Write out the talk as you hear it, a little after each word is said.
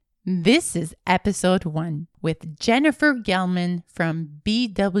This is episode 1 with Jennifer Gelman from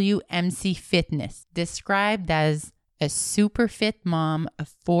BWMC Fitness, described as a super fit mom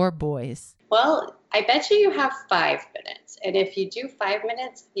of 4 boys. Well, I bet you have 5 minutes. And if you do 5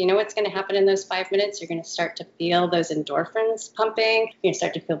 minutes, you know what's going to happen in those 5 minutes? You're going to start to feel those endorphins pumping. You're going to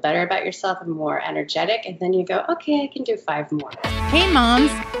start to feel better about yourself and more energetic. And then you go, okay, I can do 5 more. Hey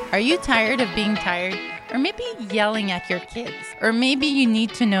moms, are you tired of being tired? Or maybe yelling at your kids? Or maybe you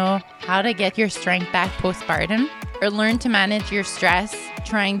need to know how to get your strength back postpartum? Or learn to manage your stress,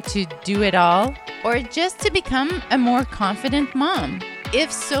 trying to do it all? Or just to become a more confident mom?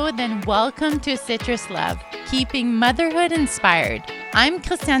 If so, then welcome to Citrus Love, keeping motherhood inspired. I'm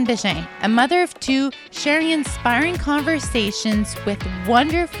Christiane Bégin, a mother of 2, sharing inspiring conversations with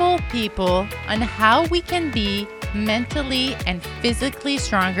wonderful people on how we can be mentally and physically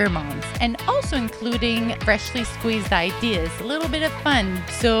stronger moms, and also including freshly squeezed ideas, a little bit of fun,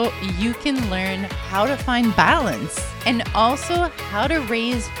 so you can learn how to find balance and also how to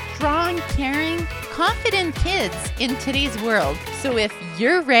raise strong, caring, confident kids in today's world. So if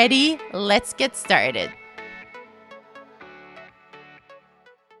you're ready, let's get started.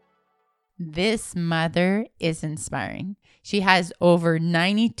 This mother is inspiring. She has over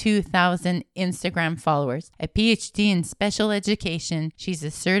 92,000 Instagram followers, a PhD in special education. She's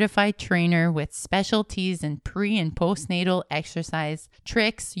a certified trainer with specialties in pre- and postnatal exercise,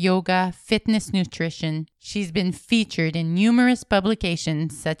 tricks, yoga, fitness, nutrition. She's been featured in numerous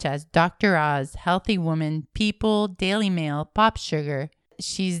publications such as Dr. Oz, Healthy Woman, People, Daily Mail, Pop Sugar.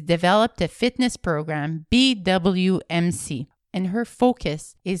 She's developed a fitness program, BWMC. And her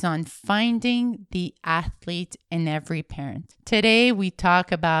focus is on finding the athlete in every parent. Today, we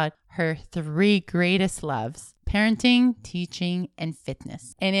talk about her 3 greatest loves: parenting, teaching, and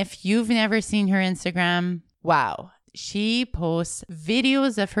fitness. And if you've never seen her Instagram, wow. She posts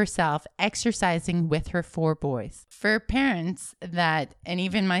videos of herself exercising with her 4 boys. For parents that, and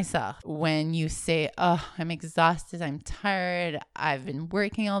even myself, when you say, oh, I'm exhausted, I'm tired, I've been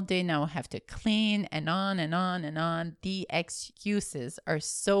working all day, now I have to clean, and on and on and on, the excuses are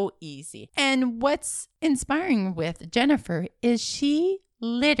so easy. And what's inspiring with Jennifer is she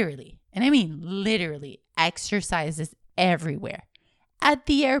literally, and I mean literally, exercises everywhere. At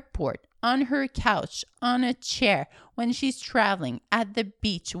the airport, on her couch, on a chair, when she's traveling, at the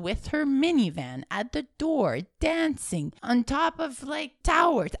beach, with her minivan, at the door, dancing, on top of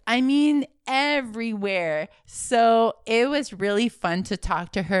towers. I mean, everywhere. So it was really fun to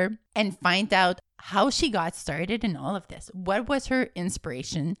talk to her and find out how she got started in all of this. What was her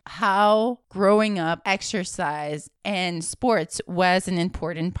inspiration? How growing up, exercise and sports was an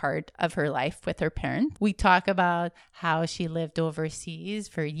important part of her life with her parents. We talk about how she lived overseas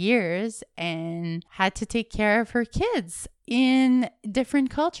for years and had to take care of her kids in different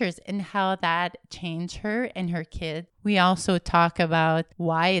cultures and how that changed her and her kid. We also talk about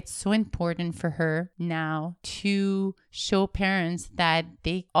why it's so important for her now to show parents that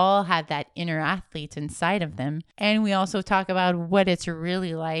they all have that inner athlete inside of them. And we also talk about what it's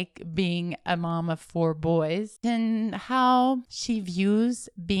really like being a mom of 4 boys and how she views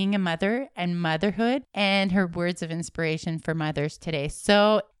being a mother and motherhood and her words of inspiration for mothers today.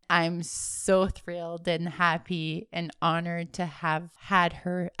 So I'm so thrilled and happy and honored to have had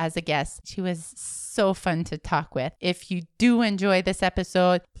her as a guest. She was so fun to talk with. If you do enjoy this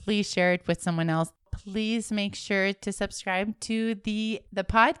episode, please share it with someone else. Please make sure to subscribe to the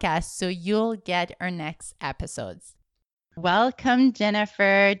podcast so you'll get our next episodes. Welcome,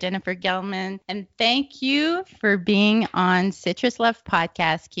 Jennifer Gelman, and thank you for being on Citrus Love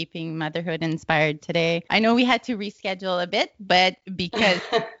Podcast, keeping motherhood inspired today. I know we had to reschedule a bit, but because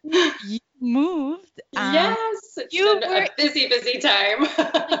you moved. Yes, it's been a busy time.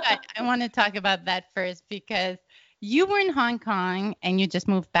 I want to talk about that first because you were in Hong Kong and you just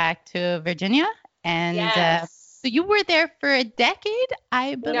moved back to Virginia. And yes. So you were there for a decade,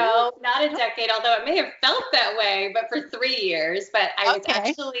 I believe? No, not a decade, although it may have felt that way, but for 3 years. But I was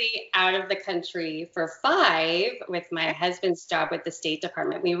actually out of the country for 5 with my husband's job with the State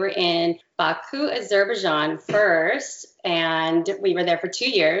Department. We were in Baku, Azerbaijan first, and we were there for 2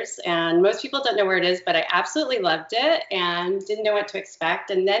 years. And most people don't know where it is, but I absolutely loved it and didn't know what to expect.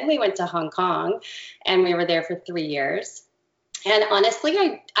 And then we went to Hong Kong, and we were there for 3 years. And honestly,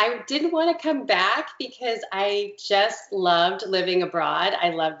 I didn't want to come back because I just loved living abroad. I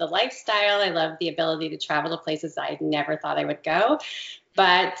loved the lifestyle. I loved the ability to travel to places I never thought I would go.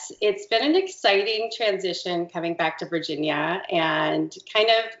 But it's been an exciting transition coming back to Virginia and kind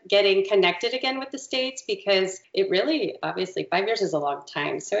of getting connected again with the States because it really, obviously, 5 years is a long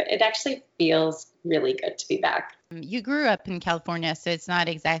time. So it actually feels really good to be back. You grew up in California, so it's not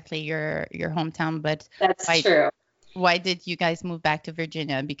exactly your hometown, but That's true. Why did you guys move back to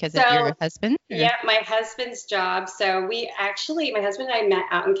Virginia? Because of So, your husband? yeah, my husband's job. So my husband and I met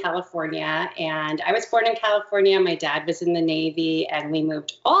out in California, and I was born in California. My dad was in the Navy, and we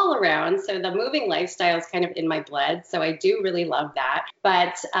moved all around. So the moving lifestyle is kind of in my blood. So I do really love that.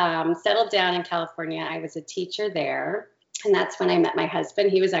 But settled down in California, I was a teacher there. And that's when I met my husband.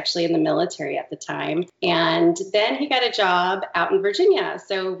 He was actually in the military at the time. And then he got a job out in Virginia.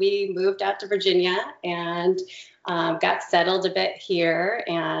 So we moved out to Virginia and got settled a bit here.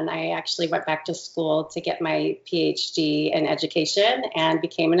 And I actually went back to school to get my PhD in education and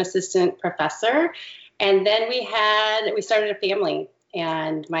became an assistant professor. And then we started a family.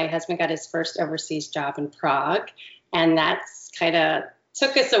 And my husband got his first overseas job in Prague. And that's kind of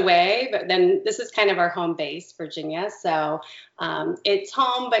took us away, but then this is kind of our home base, Virginia. So it's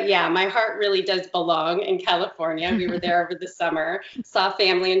home, but yeah, my heart really does belong in California. We were there over the summer, saw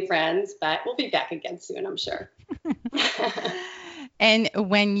family and friends, but we'll be back again soon, I'm sure. And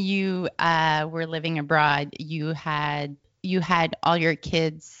when you were living abroad, you had all your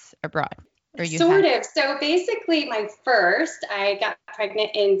kids abroad. Sort of. So basically, I got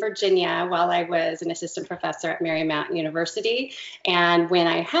pregnant in Virginia while I was an assistant professor at Marymount University. And when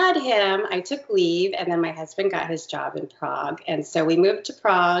I had him, I took leave, and then my husband got his job in Prague. And so we moved to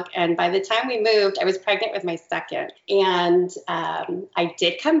Prague. And by the time we moved, I was pregnant with my second. And I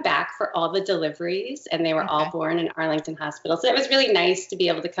did come back for all the deliveries, and they were all born in Arlington Hospital. So it was really nice to be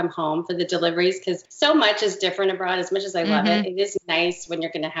able to come home for the deliveries because so much is different abroad. As much as I love it, it is nice when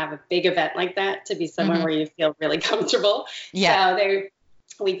you're going to have a big event like that to be somewhere where you feel really comfortable. Yeah.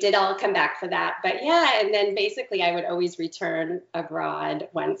 So we did all come back for that. But yeah, and then basically I would always return abroad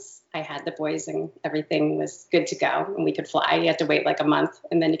once I had the boys and everything was good to go and we could fly. You have to wait like a month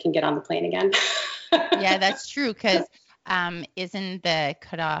and then you can get on the plane again. Yeah, that's true. Because isn't the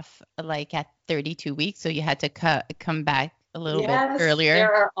cutoff like at 32 weeks? So you had to come back a little bit earlier.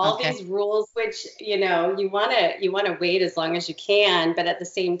 There are all these rules, which, you want to wait as long as you can, but at the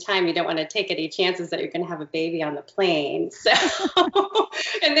same time, you don't want to take any chances that you're going to have a baby on the plane. So,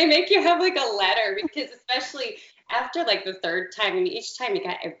 and they make you have like a letter because especially after like the third time, each time you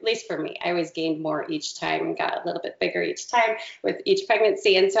got, at least for me, I always gained more each time and got a little bit bigger each time with each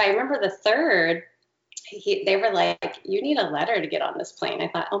pregnancy. And so I remember the third, they were like, you need a letter to get on this plane. I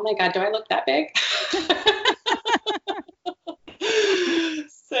thought, oh my God, do I look that big?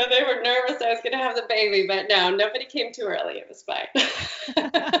 So they were nervous I was going to have the baby, but no, nobody came too early. It was fine.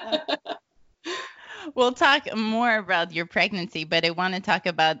 We'll talk more about your pregnancy, but I want to talk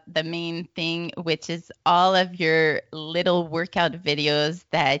about the main thing, which is all of your little workout videos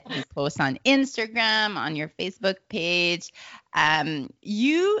that you post on Instagram, on your Facebook page.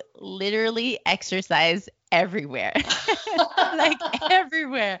 You literally exercise everywhere, like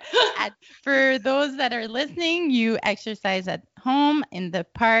everywhere. For those that are listening, you exercise at home, in the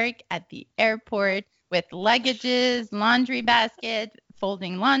park, at the airport, with luggages, laundry basket,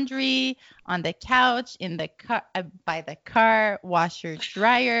 folding laundry, on the couch, in the car, by the car, washer,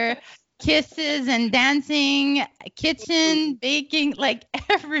 dryer, kisses and dancing, kitchen, baking, like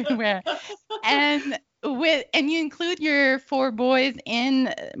everywhere. And you include your 4 boys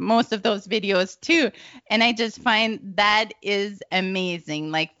in most of those videos too. And I just find that is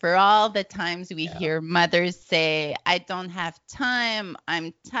amazing. Like for all the times we hear mothers say, I don't have time,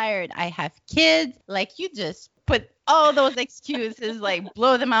 I'm tired, I have kids, like you just put all those excuses, like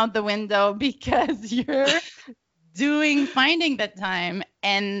blow them out the window because you're finding the time.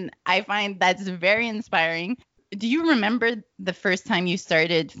 And I find that's very inspiring. Do you remember the first time you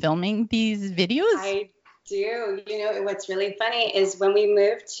started filming these videos? I do. What's really funny is when we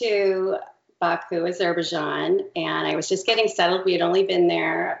moved to Baku, Azerbaijan, and I was just getting settled. We had only been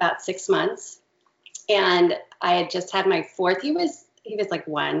there about 6 months. And I had just had my fourth. He was like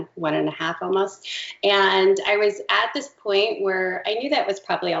one and a half almost. And I was at this point where I knew that was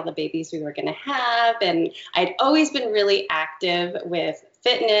probably all the babies we were going to have. And I'd always been really active with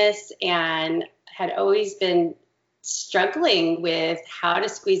fitness and had always been struggling with how to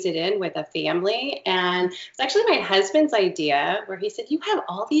squeeze it in with a family. And it's actually my husband's idea where he said, you have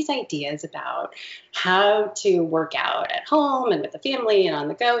all these ideas about how to work out at home and with the family and on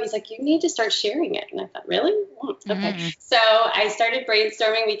the go. He's like, you need to start sharing it. And I thought, really? Okay. So I started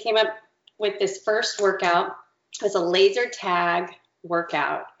brainstorming. We came up with this first workout. It was a laser tag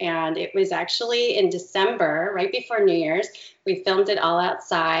workout. And it was actually in December, right before New Year's. We filmed it all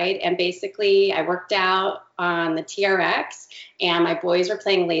outside. And basically I worked out on the TRX, and my boys were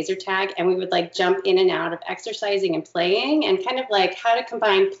playing laser tag, and we would like jump in and out of exercising and playing, and kind of like how to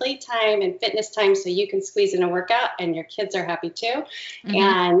combine playtime and fitness time so you can squeeze in a workout and your kids are happy too.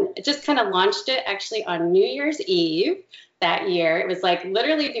 And it just kind of launched it actually on New Year's Eve that year. It was like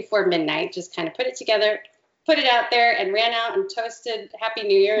literally before midnight, just kind of put it together, put it out there, and ran out and toasted Happy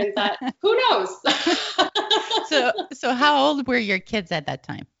New Year and thought, who knows? So how old were your kids at that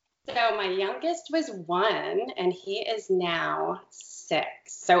time? So my youngest was 1 and he is now 6.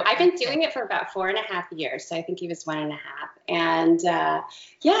 So I've been doing it for about 4.5 years. So I think he was 1.5. And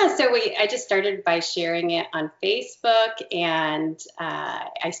I just started by sharing it on Facebook, and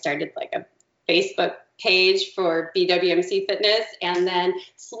I started like a Facebook page for BWMC Fitness, and then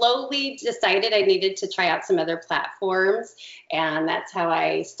slowly decided I needed to try out some other platforms. And that's how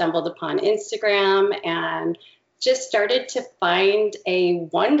I stumbled upon Instagram and just started to find a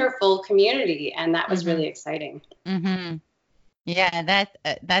wonderful community. And that was really exciting. Mm-hmm. Yeah,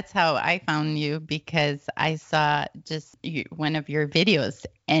 that's how I found you, because I saw just one of your videos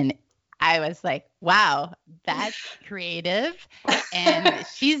and I was like, wow, that's creative. And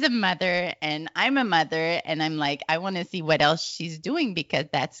she's a mother and I'm a mother, and I'm like, I want to see what else she's doing, because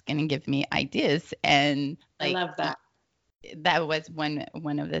that's going to give me ideas. And like, I love that. That was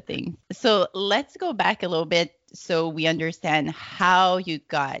one of the things. So let's go back a little bit so we understand how you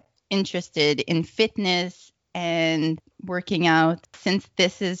got interested in fitness and working out. Since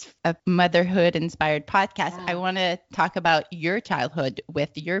this is a motherhood inspired podcast, I want to talk about your childhood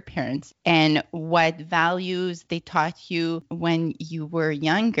with your parents and what values they taught you when you were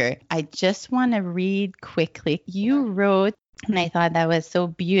younger. I just want to read quickly. You wrote, and I thought that was so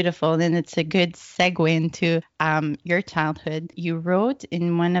beautiful, and it's a good segue into your childhood. You wrote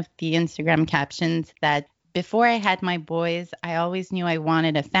in one of the Instagram captions that before I had my boys, I always knew I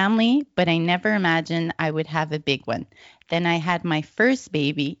wanted a family, but I never imagined I would have a big one. Then I had my first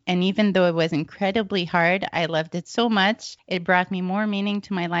baby, and even though it was incredibly hard, I loved it so much. It brought me more meaning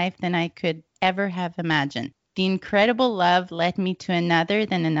to my life than I could ever have imagined. The incredible love led me to another,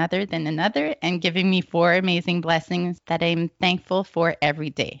 then another, then another, and giving me 4 amazing blessings that I'm thankful for every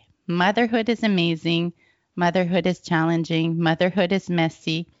day. Motherhood is amazing. Motherhood is challenging. Motherhood is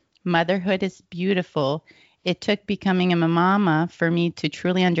messy. Motherhood is beautiful. It took becoming a mama for me to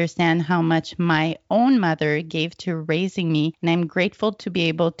truly understand how much my own mother gave to raising me, and I'm grateful to be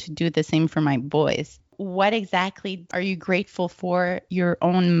able to do the same for my boys. What exactly are you grateful for your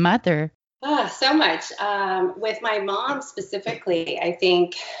own mother? So much. With my mom specifically, I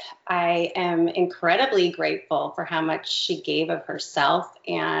think I am incredibly grateful for how much she gave of herself.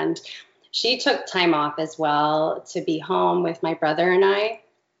 And she took time off as well to be home with my brother and I.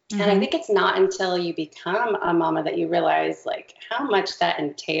 And I think it's not until you become a mama that you realize like how much that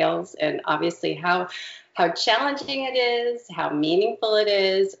entails, and obviously how challenging it is, how meaningful it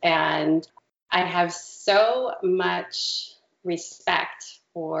is. And I have so much respect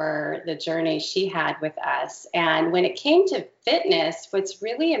for the journey she had with us. And when it came to fitness, what's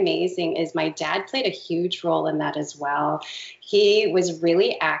really amazing is my dad played a huge role in that as well. He was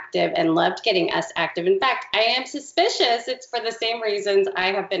really active and loved getting us active. In fact, I am suspicious it's for the same reasons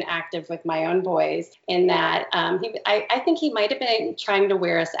I have been active with my own boys, in that I think he might have been trying to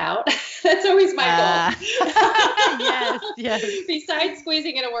wear us out. That's always my goal. Yes. Besides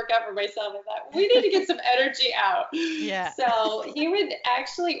squeezing in a workout for myself, I thought we need to get some energy out. Yeah. So he would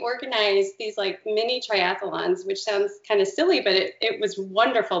actually organize these like mini triathlons, which sounds kind of silly, but it was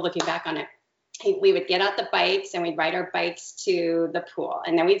wonderful looking back on it. We would get out the bikes and we'd ride our bikes to the pool,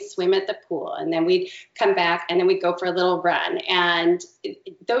 and then we'd swim at the pool, and then we'd come back and then we'd go for a little run. And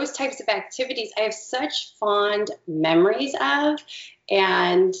those types of activities I have such fond memories of.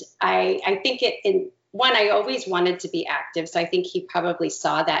 And I think I always wanted to be active. So I think he probably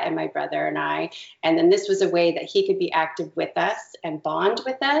saw that in my brother and I. And then this was a way that he could be active with us and bond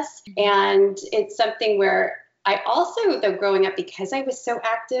with us. And it's something where I also, though, growing up, because I was so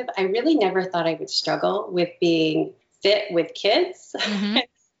active, I really never thought I would struggle with being fit with kids.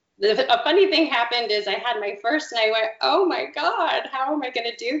 A funny thing happened is I had my first and I went, oh my God, how am I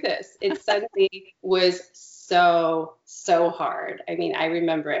going to do this? It suddenly was so hard. I mean, I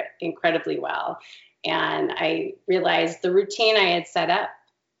remember it incredibly well. And I realized the routine I had set up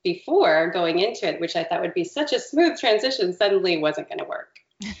before going into it, which I thought would be such a smooth transition, suddenly wasn't going to work.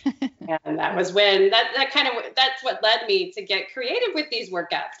 And that was when that's what led me to get creative with these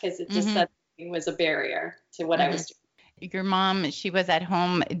workouts, because it just suddenly was a barrier to what I was doing. your mom, she was at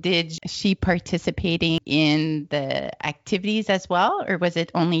home. Did she participating in the activities as well, or was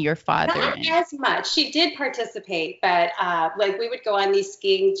it only your father? Not as much. She did participate, but like we would go on these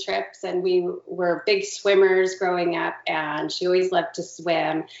skiing trips, and we were big swimmers growing up, and she always loved to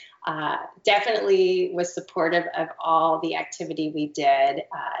swim. Definitely was supportive of all the activity we did.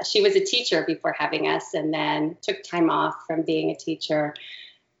 She was a teacher before having us, and then took time off from being a teacher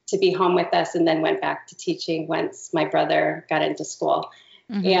to be home with us, and then went back to teaching once my brother got into school.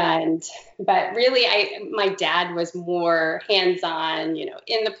 But really, my dad was more hands-on,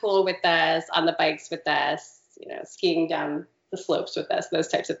 in the pool with us, on the bikes with us, skiing down the slopes with us, those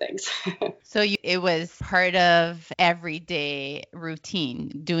types of things. So it was part of everyday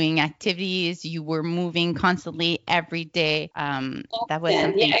routine, doing activities. You were moving constantly every day. That was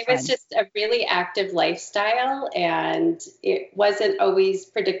something it fun. was just a really active lifestyle, and it wasn't always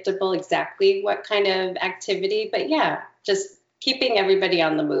predictable exactly what kind of activity, but yeah, just keeping everybody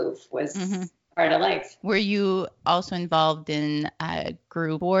on the move was part of life. Were you also involved in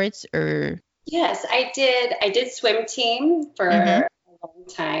group sports or? Yes, I did. I did swim team for a long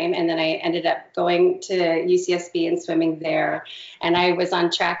time, and then I ended up going to UCSB and swimming there. And I was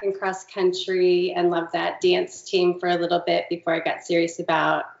on track and cross country and loved that dance team for a little bit before I got serious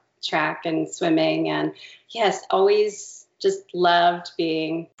about track and swimming. And yes, always just loved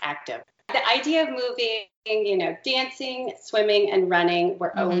being active. The idea of moving, dancing, swimming, and running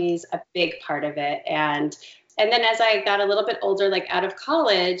were always a big part of it. And then as I got a little bit older, like out of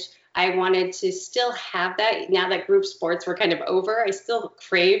college, I wanted to still have that. Now that group sports were kind of over, I still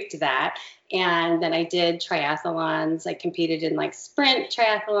craved that. And then I did triathlons. I competed in like sprint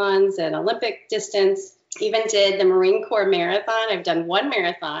triathlons and Olympic distance. Even did the Marine Corps marathon. I've done one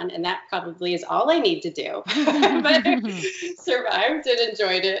marathon, and that probably is all I need to do. But survived and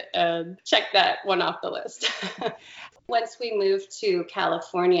enjoyed it, and checked that one off the list. Once we moved to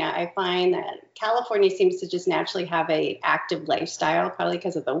California, I find that California seems to just naturally have an active lifestyle, probably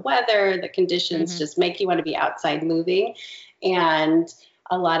because of the weather, the conditions just make you want to be outside moving. And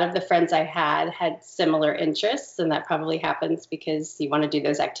a lot of the friends I had similar interests, and that probably happens because you want to do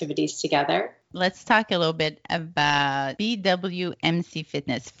those activities together. Let's talk a little bit about BWMC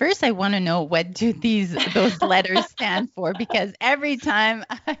Fitness. First, I want to know, what do those letters stand for? Because every time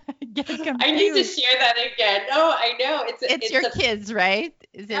I get confused. I need to share that again. No, I know. It's your kids, right?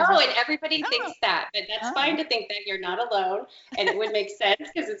 And everybody thinks that, but that's fine to think that you're not alone. And it would make sense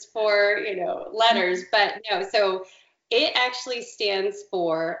because it's for, letters. But no, so it actually stands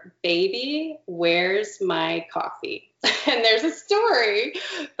for Baby, Where's My Coffee? And there's a story,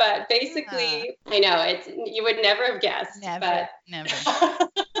 but basically, I know you would never have guessed. Never.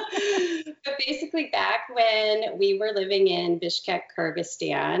 But basically, back when we were living in Bishkek,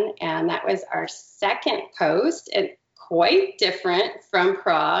 Kyrgyzstan, and that was our second post, and quite different from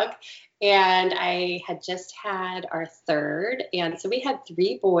Prague. And I had just had our third, and so we had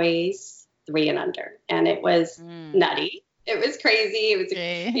 3 boys, 3 and under, and it was nutty. It was crazy. It was,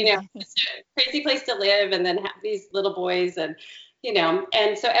 just a crazy place to live, and then have these little boys, and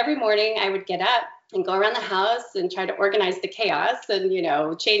so every morning I would get up and go around the house and try to organize the chaos, and,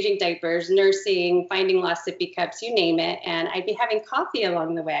 changing diapers, nursing, finding lost sippy cups, you name it. And I'd be having coffee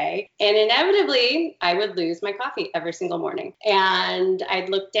along the way. And inevitably, I would lose my coffee every single morning. And I'd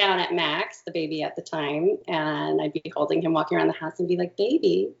look down at Max, the baby at the time, and I'd be holding him, walking around the house, and be like,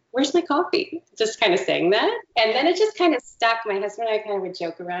 baby, where's my coffee? Just kind of saying that. And then it just kind of stuck. My husband and I kind of would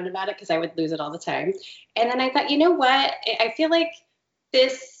joke around about it because I would lose it all the time. And then I thought, you know what? I feel like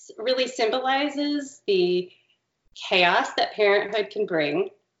this really symbolizes the chaos that parenthood can bring,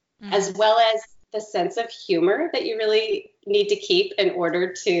 as well as the sense of humor that you really need to keep in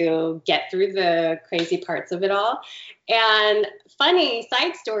order to get through the crazy parts of it all. And funny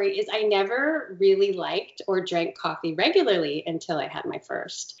side story is I never really liked or drank coffee regularly until I had my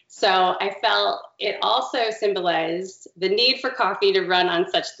first. So I felt it also symbolized the need for coffee to run on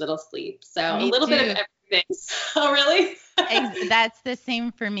such little sleep. So a little bit of everything. Oh, really? That's the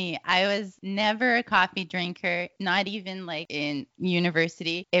same for me. I was never a coffee drinker, not even like in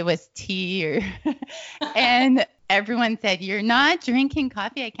university. It was tea and everyone said, you're not drinking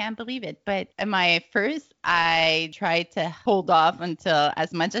coffee. I can't believe it. But my first, I tried to hold off until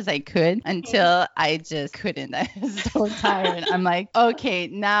as much as I could until I just couldn't. I was so tired. I'm like, okay,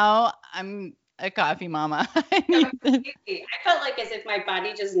 now I'm a coffee mama. I felt like as if my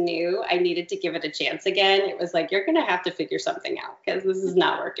body just knew I needed to give it a chance again. It was like, you're going to have to figure something out because this is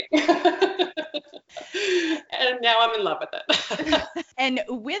not working. And now I'm in love with it. And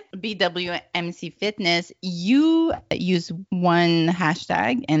with BWMC Fitness, you use one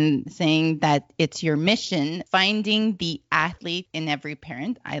hashtag and saying that it's your mission, finding the athlete in every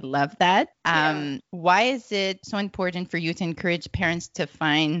parent. I love that. Why is it so important for you to encourage parents to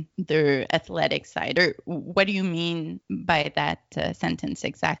find their athletic side? Or what do you mean by that sentence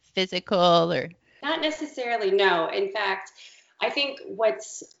exact? Physical or? Not necessarily, no. In fact, I think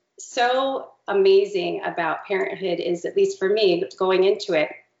what's so amazing about parenthood is, at least for me, going into it,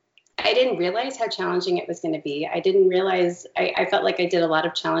 I didn't realize how challenging it was going to be. I didn't realize, I felt like I did a lot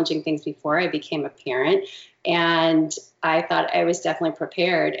of challenging things before I became a parent. And I thought I was definitely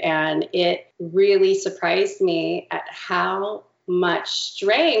prepared. And it really surprised me at how much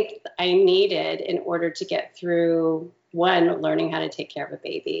strength I needed in order to get through, one, learning how to take care of a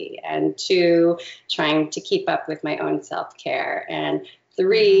baby, and two, trying to keep up with my own self-care, and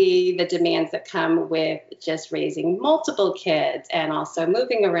three, the demands that come with just raising multiple kids and also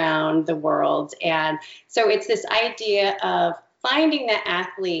moving around the world. And so it's this idea of finding the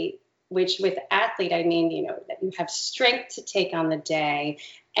athlete, which with athlete, I mean, that you have strength to take on the day,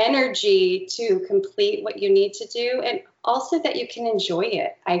 energy to complete what you need to do, and also that you can enjoy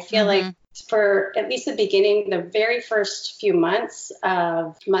it. I feel like for at least the beginning, the very first few months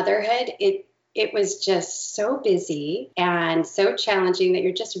of motherhood, it was just so busy and so challenging that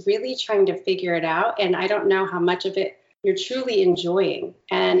you're just really trying to figure it out. And I don't know how much of it you're truly enjoying.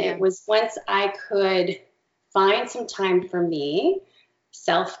 And it was once I could find some time for me,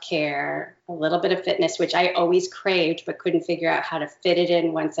 self-care, a little bit of fitness, which I always craved, but couldn't figure out how to fit it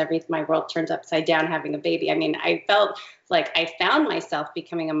in once my world turned upside down having a baby. I mean, I felt like I found myself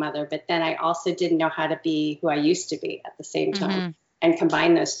becoming a mother, but then I also didn't know how to be who I used to be at the same time. And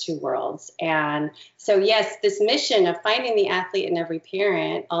combine those two worlds. And so, yes, this mission of finding the athlete in every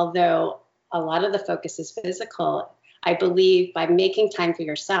parent, although a lot of the focus is physical, I believe by making time for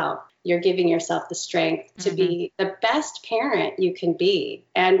yourself, you're giving yourself the strength to be the best parent you can be.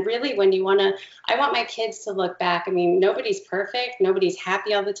 And really, when I want my kids to look back. I mean, nobody's perfect, nobody's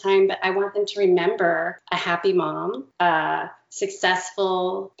happy all the time, but I want them to remember a happy mom, a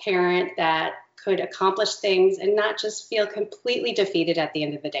successful parent that could accomplish things and not just feel completely defeated at the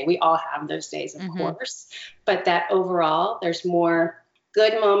end of the day. We all have those days, of course, but that overall there's more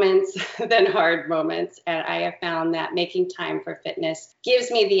good moments than hard moments. And I have found that making time for fitness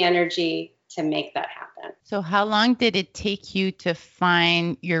gives me the energy to make that happen. So how long did it take you to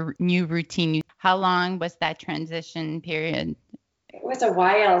find your new routine? How long was that transition period? It was a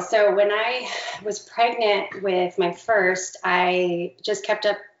while. So when I was pregnant with my first, I just kept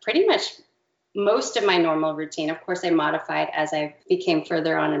up pretty much most of my normal routine. Of course, I modified as I became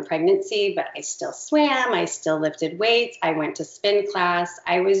further on in pregnancy, but I still swam, I still lifted weights, I went to spin class.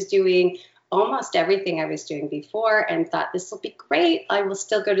 I was doing almost everything I was doing before and thought, this will be great. I will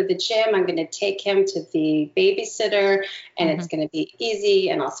still go to the gym. I'm going to take him to the babysitter and it's going to be easy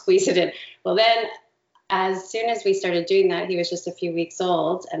and I'll squeeze it in. Well, then as soon as we started doing that, he was just a few weeks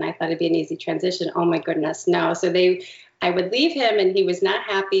old and I thought it'd be an easy transition. Oh my goodness, no. So I would leave him and he was not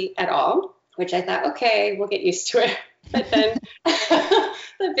happy at all, which I thought, okay, we'll get used to it. But then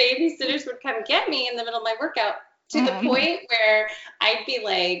the babysitters would come get me in the middle of my workout to the point where I'd be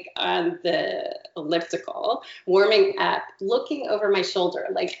like on the elliptical, warming up, looking over my shoulder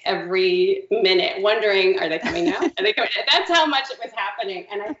like every minute, wondering, are they coming now? Are they coming? That's how much it was happening.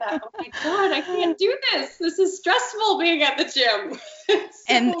 And I thought, oh my God, I can't do this. This is stressful being at the gym.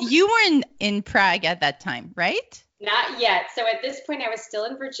 And you were in Prague at that time, right? Not yet. So at this point, I was still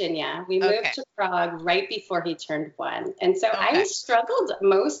in Virginia. We moved to Prague right before he turned 1. And so I struggled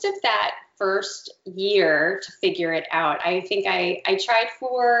most of that first year to figure it out. I think I tried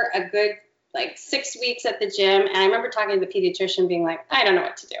for a good 6 weeks at the gym. And I remember talking to the pediatrician being like, I don't know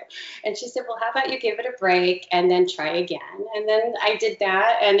what to do. And she said, well, how about you give it a break and then try again? And then I did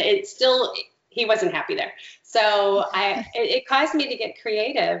that and he wasn't happy there. So it caused me to get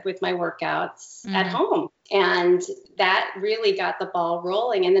creative with my workouts at home. And that really got the ball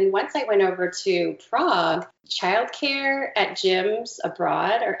rolling. And then once I went over to Prague, childcare at gyms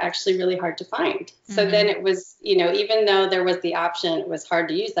abroad are actually really hard to find. So then it was, even though there was the option, it was hard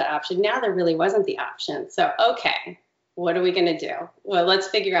to use that option. Now there really wasn't the option. So, okay, what are we going to do? Well, let's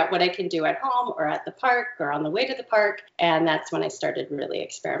figure out what I can do at home or at the park or on the way to the park. And that's when I started really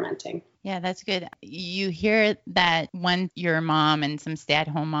experimenting. Yeah, that's good. You hear that when you're a mom and some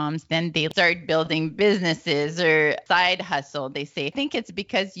stay-at-home moms, then they start building businesses or side hustle. They say, I think it's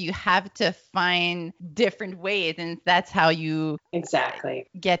because you have to find different ways, and that's how you exactly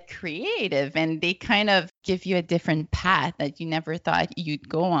get creative. And they kind of give you a different path that you never thought you'd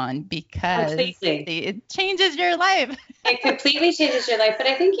go on, because it changes your life. It completely changes your life. But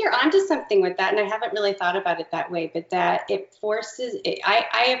I think you're onto something with that. And I haven't really thought about it that way, but that it forces,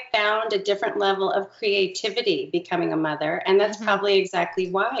 I have found a different level of creativity becoming a mother. And that's probably exactly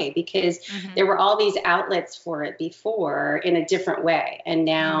why, because there were all these outlets for it before in a different way. And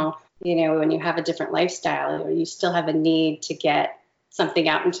now, you know, when you have a different lifestyle, you still have a need to get something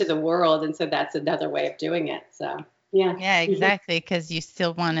out into the world. And so that's another way of doing it. So, yeah. Yeah, exactly. Because you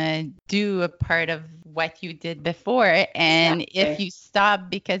still want to do a part of what you did before. And if you stop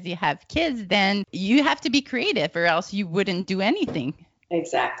because you have kids, then you have to be creative or else you wouldn't do anything.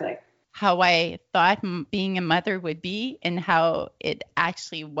 Exactly. How I thought being a mother would be and how it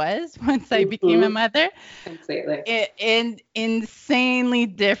actually was once I became a mother. Completely. Insanely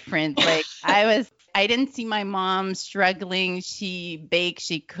different. Like I didn't see my mom struggling. She baked,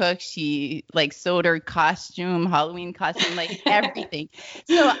 she cooked, she like sewed her costume, Halloween costume, like everything.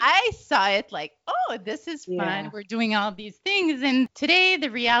 So I saw it like, oh, this is fun. Yeah. We're doing all these things. And today the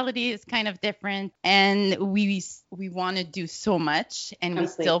reality is kind of different. And we want to do so much, and we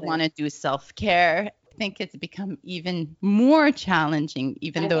still want to do self-care. I think it's become even more challenging,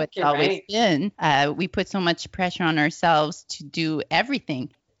 even though it's always been. We put so much pressure on ourselves to do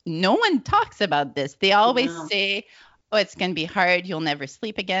everything. No one talks about this. They always say, oh, it's going to be hard. You'll never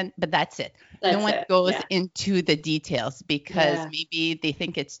sleep again. But that's it. No one goes into the details because maybe they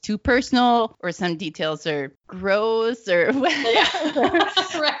think it's too personal, or some details are gross, or whatever,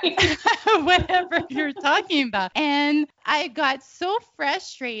 whatever you're talking about. And I got so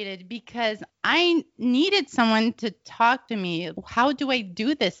frustrated because I needed someone to talk to me. How do I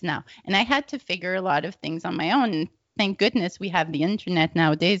do this now? And I had to figure a lot of things on my own. Thank goodness we have the internet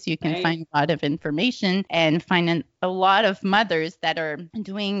nowadays. You can find a lot of information and find a lot of mothers that are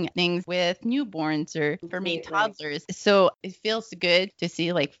doing things with newborns or for me toddlers. So it feels good to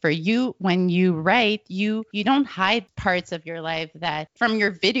see, like, for you, when you write, you don't hide parts of your life that from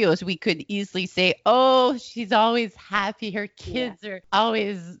your videos we could easily say, oh, she's always happy. Her kids are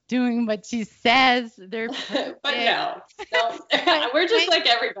always doing what she says. They're but no, we're just like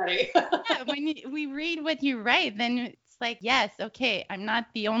everybody. When we read what you write, then it's like, yes, okay, I'm not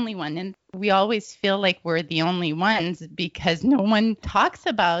the only one. And we always feel like we're the only ones because no one talks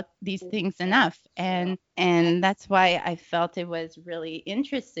about these things enough. And that's why I felt it was really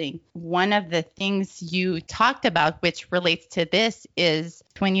interesting. One of the things you talked about, which relates to this, is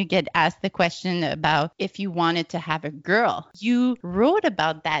when you get asked the question about if you wanted to have a girl. You wrote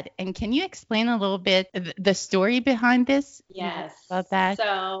about that. And can you explain a little bit the story behind this? Yes. About that?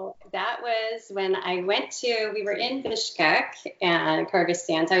 So that was when I we were in Bishkek and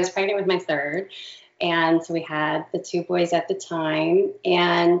Kyrgyzstan. So I was pregnant with my third. And so we had the two boys at the time.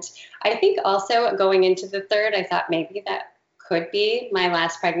 And I think also going into the third, I thought maybe that could be my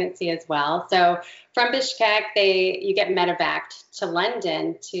last pregnancy as well. So from Bishkek, you get medevaced to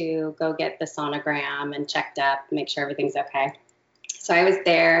London to go get the sonogram and checked up, make sure everything's okay. So I was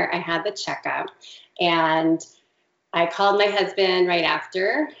there, I had the checkup, and I called my husband right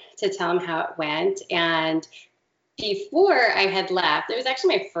after to tell him how it went. And before I had left, it was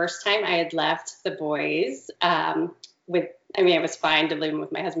actually my first time I had left the boys it was fine to live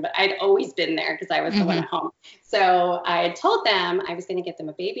with my husband, but I'd always been there because I was the one at home. So I had told them I was going to get them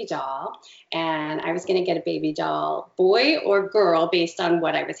a baby doll, and I was going to get a baby doll, boy or girl, based on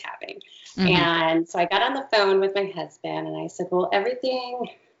what I was having. And so I got on the phone with my husband and I said, well, everything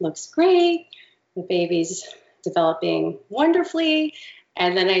looks great. The baby's developing wonderfully.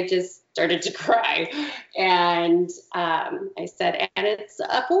 And then I just started to cry. And I said, and it's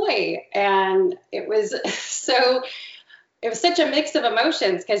a boy. And it was such a mix of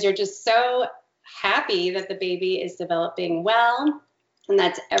emotions because you're just so happy that the baby is developing well. And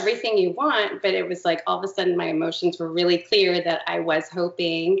that's everything you want. But it was like all of a sudden my emotions were really clear that I was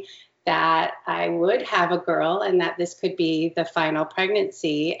hoping that I would have a girl and that this could be the final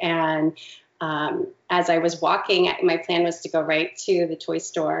pregnancy. And as I was walking, my plan was to go right to the toy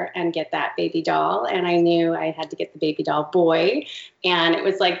store and get that baby doll. And I knew I had to get the baby doll boy. And it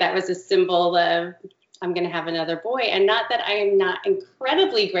was like that was a symbol of I'm going to have another boy. And not that I am not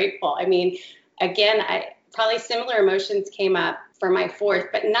incredibly grateful. I mean, again, probably similar emotions came up for my fourth,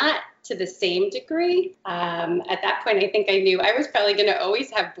 but not to the same degree. At that point, I think I knew I was probably going to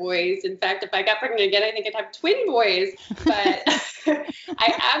always have boys. In fact, if I got pregnant again, I think I'd have twin boys. But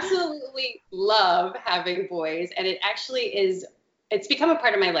I absolutely love having boys. And it actually it's become a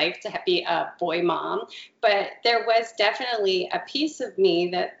part of my life to be a boy mom. But there was definitely a piece of me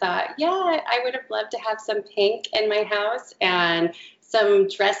that thought, yeah, I would have loved to have some pink in my house and some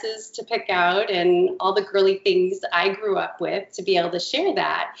dresses to pick out and all the girly things I grew up with to be able to share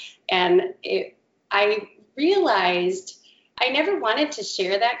that. And I realized I never wanted to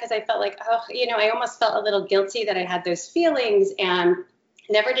share that because I felt like, I almost felt a little guilty that I had those feelings, and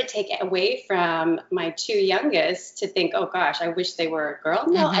never to take it away from my two youngest to think, oh gosh, I wish they were a girl.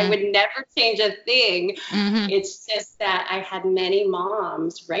 No, I would never change a thing. It's just that I had many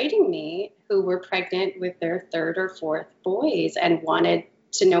moms writing me who were pregnant with their third or fourth boys and wanted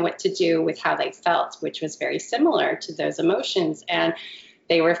to know what to do with how they felt, which was very similar to those emotions. And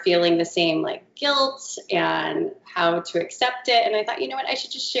they were feeling the same like guilt and how to accept it. And I thought, you know what, I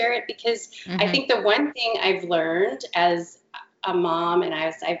should just share it because I think the one thing I've learned as a mom, and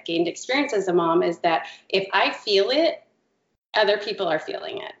as I've gained experience as a mom, is that if I feel it, other people are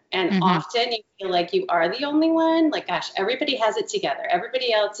feeling it. And often you feel like you are the only one. Like, gosh, everybody has it together.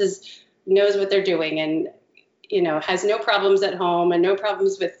 Everybody else knows what they're doing and, has no problems at home and no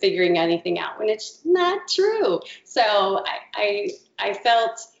problems with figuring anything out, when it's not true. So I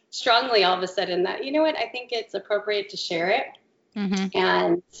felt strongly all of a sudden that, you know what, I think it's appropriate to share it.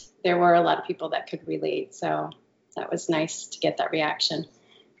 And there were a lot of people that could relate. So that was nice to get that reaction.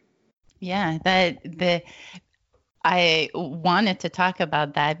 Yeah, I wanted to talk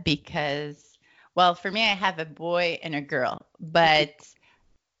about that because, well, for me, I have a boy and a girl, but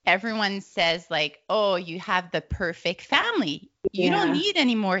everyone says like, oh, you have the perfect family. You don't need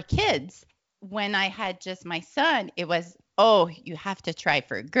any more kids. When I had just my son, it was, oh, you have to try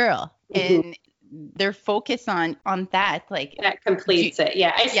for a girl. And they're focused on that, like that completes it.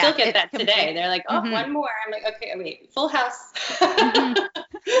 Yeah, I still get that today. They're like, oh, one more. I'm like, okay, wait, full house.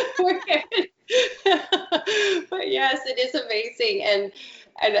 We're good. But yes, it is amazing, and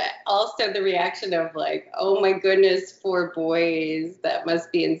also the reaction of like, oh my goodness, 4 boys, that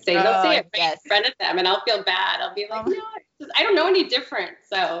must be insane. They'll say it right in front of them, and I'll feel bad. I'll be like, no, I don't know any different.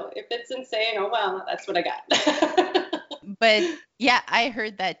 So if it's insane, oh well, that's what I got. But yeah, I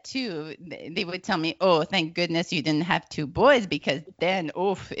heard that too. They would tell me, oh, thank goodness you didn't have 2 boys, because then,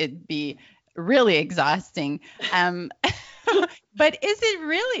 it'd be really exhausting. But is it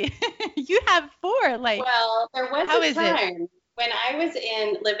really? You have 4. Like, well, there was a time when I was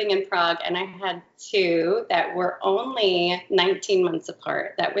living in Prague, and I had 2 that were only 19 months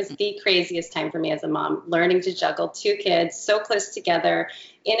apart. That was the craziest time for me as a mom, learning to juggle 2 kids so close together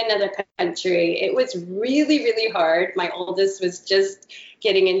in another country. It was really, really hard. My oldest was just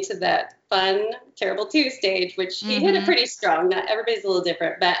getting into that fun, terrible 2 stage, which he hit it pretty strong. Not everybody's a little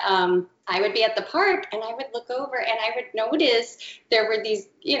different, but I would be at the park and I would look over and I would notice there were these,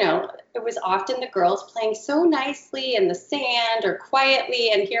 it was often the girls playing so nicely in the sand or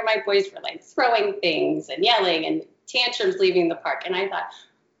quietly, and here my boys were like throwing things and yelling and tantrums leaving the park. And I thought,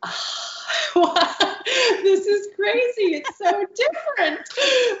 this is crazy. It's so different.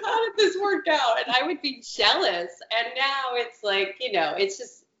 How did this work out? And I would be jealous. And now it's like, it's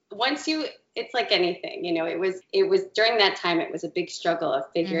just, it's like anything, it was during that time, it was a big struggle of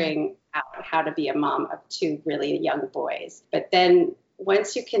figuring out how to be a mom of 2 really young boys. But then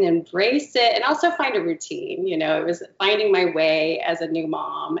once you can embrace it and also find a routine, it was finding my way as a new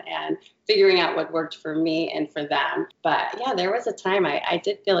mom and figuring out what worked for me and for them. But yeah, there was a time I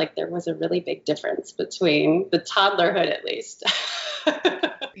did feel like there was a really big difference between the toddlerhood, at least.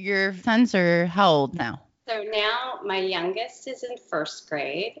 Your sons are how old now? So now my youngest is in 1st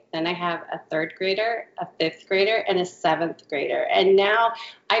grade. Then I have a 3rd grader, a 5th grader, and a 7th grader. And now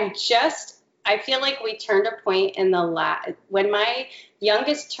I feel like we turned a point in when my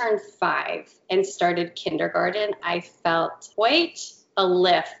youngest turned 5 and started kindergarten, I felt quite a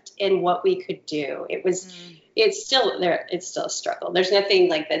lift in what we could do. It's still there. It's still a struggle. There's nothing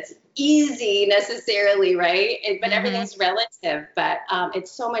like that's easy necessarily, right? But everything's relative, but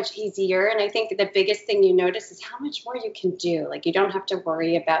it's so much easier. And I think the biggest thing you notice is how much more you can do. Like, you don't have to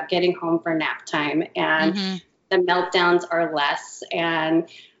worry about getting home for nap time, and the meltdowns are less, and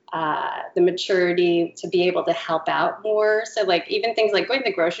the maturity to be able to help out more. So like even things like going to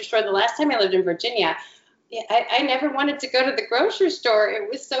the grocery store. The last time I lived in Virginia, I never wanted to go to the grocery store. It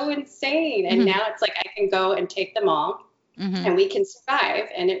was so insane. And now it's like I can go and take them all and we can survive,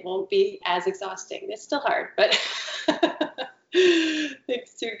 and it won't be as exhausting. It's still hard, but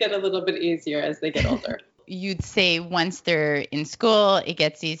things do get a little bit easier as they get older. you'd say once they're in school, it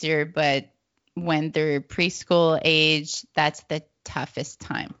gets easier, but when they're preschool age, that's the toughest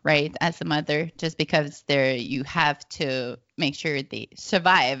time, right? As a mother, just because you have to make sure they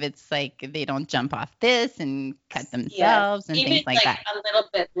survive. It's like they don't jump off this and cut themselves and even things like that. A little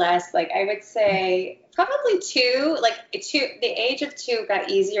bit less, like I would say probably two, the age of two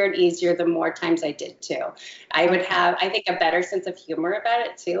got easier and easier the more times I did two. I would have, I think, a better sense of humor about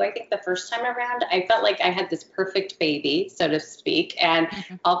it too. I think the first time around, I felt like I had this perfect baby, so to speak. And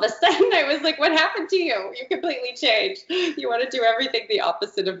all of a sudden I was like, what happened to you? You completely changed. You want to do everything the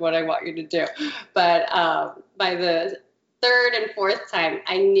opposite of what I want you to do. But by the third and fourth time,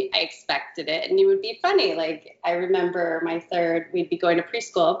 I expected it, and it would be funny. Like I remember my third, we'd be going to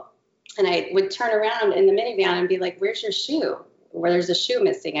preschool, and I would turn around in the minivan and be like, "Where's your shoe? Where there's a shoe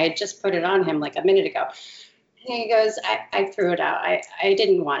missing? I just put it on him like a minute ago." And he goes, "I threw it out. I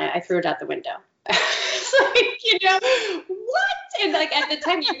didn't want it. I threw it out the window." It's like, what? And like at the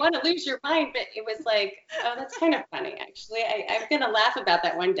time you want to lose your mind, but it was like, oh, that's kind of funny, actually. I'm going to laugh about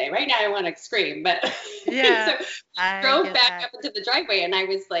that one day. Right now I want to scream, but yeah. So I drove back up into the driveway, and I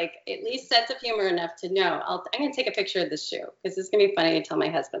was like, at least sense of humor enough to know I'm going to take a picture of this shoe because it's going to be funny to tell my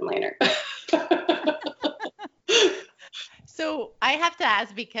husband later. So I have to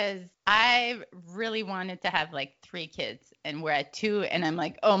ask, because I really wanted to have like 3 kids, and we're at 2, and I'm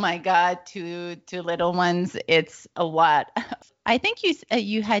like, oh my God, two little ones. It's a lot. I think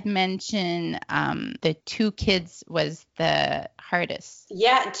you had mentioned the 2 kids was the hardest.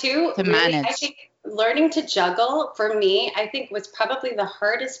 Yeah, 2 to really, manage. I think learning to juggle for me, I think was probably the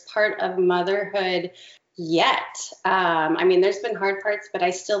hardest part of motherhood yet. I mean, there's been hard parts, but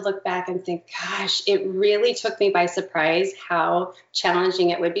I still look back and think, gosh, it really took me by surprise how challenging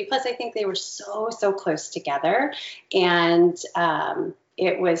it would be. Plus, I think they were so close together, and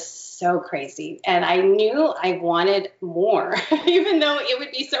it was so crazy. And I knew I wanted more, even though it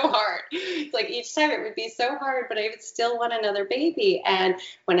would be so hard. It's like each time it would be so hard, but I would still want another baby. And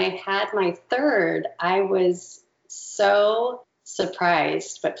when I had my third, I was so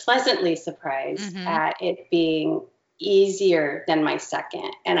surprised, but pleasantly surprised at it being easier than my second.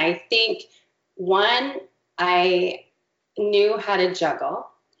 And I think, 1, I knew how to juggle.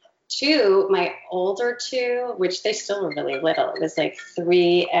 2, my older 2, which they still were really little, it was like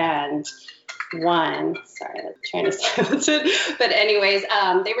 3 and 1. Sorry, I'm trying to silence it. But anyways,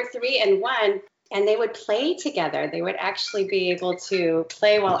 they were 3 and 1. And they would play together. They would actually be able to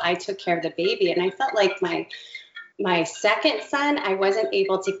play while I took care of the baby. And I felt like my second son, I wasn't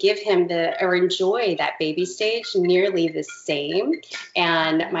able to give him or enjoy that baby stage nearly the same.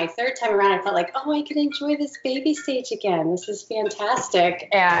 And my third time around, I felt like, oh, I can enjoy this baby stage again. This is fantastic.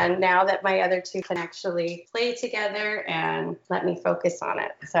 And now that my other 2 can actually play together and let me focus on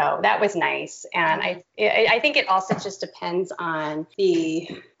it. So that was nice. And I think it also just depends on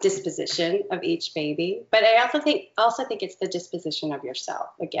the disposition of each baby. But I also think it's the disposition of yourself.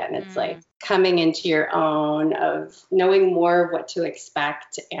 Again, it's like coming into your own, of knowing more of what to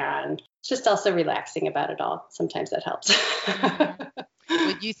expect, and just also relaxing about it all. Sometimes that helps.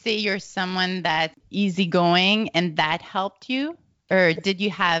 Would you say you're someone that's easygoing and that helped you? Or did you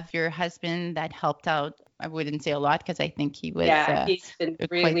have your husband that helped out? I wouldn't say a lot, because I think he was he's been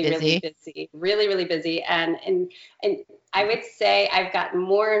really busy. And I would say I've gotten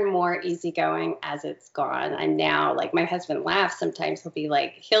more and more easygoing as it's gone. And now, like, my husband laughs sometimes. He'll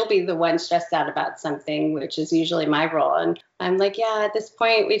be the one stressed out about something, which is usually my role. And I'm like, yeah, at this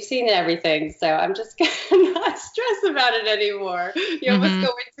point, we've seen everything. So I'm just going to not stress about it anymore. You almost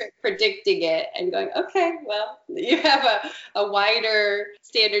go into it predicting it and going, okay, well, you have a wider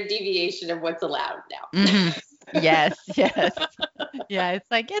standard deviation of what's allowed now. Yes. Yeah,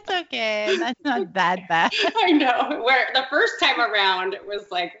 it's like, it's okay. That's not that bad. I know. Where the first time around, it was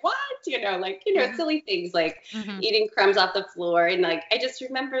like, what? Silly things like eating crumbs off the floor. And like, I just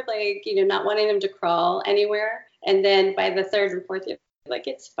remember not wanting them to crawl anywhere. And then by the third and fourth year, like,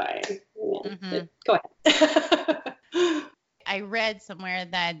 it's fine. Yeah, go ahead. I read somewhere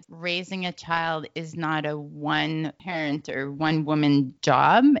that raising a child is not a one parent or one woman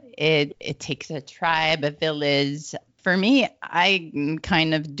job. It takes a tribe, a village. For me, I'm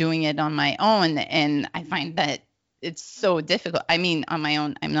kind of doing it on my own, and I find that it's so difficult. I mean, on my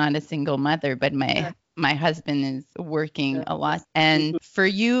own, I'm not a single mother, but my husband is working a lot. And for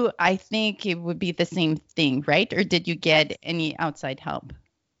you, I think it would be the same thing, right? Or did you get any outside help?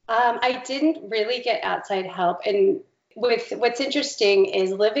 I didn't really get outside help. And what's interesting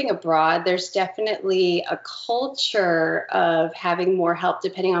is living abroad, there's definitely a culture of having more help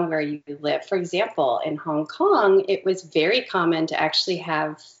depending on where you live. For example, in Hong Kong, it was very common to actually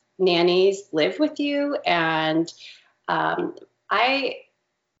have nannies live with you. And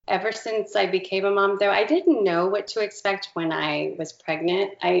ever since I became a mom, though, I didn't know what to expect when I was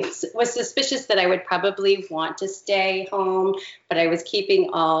pregnant. I was suspicious that I would probably want to stay home, but I was keeping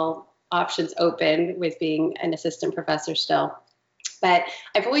all options open with being an assistant professor still. But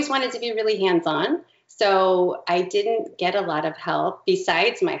I've always wanted to be really hands-on. So I didn't get a lot of help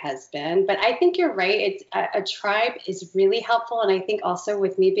besides my husband. But I think you're right. It's a tribe is really helpful. And I think also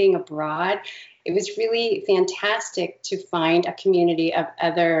with me being abroad, it was really fantastic to find a community of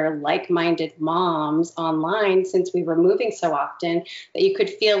other like-minded moms online, since we were moving so often, that you could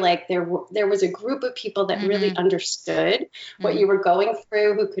feel like there was a group of people that really understood what you were going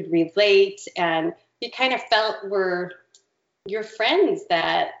through, who could relate, and you kind of felt were your friends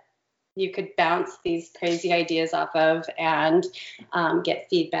that you could bounce these crazy ideas off of and get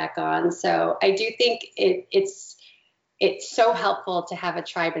feedback on. So I do think it's so helpful to have a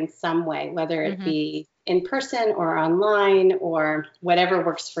tribe in some way, whether it be in person or online or whatever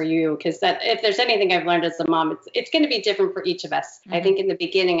works for you. Because that, if there's anything I've learned as a mom, it's going to be different for each of us. I think in the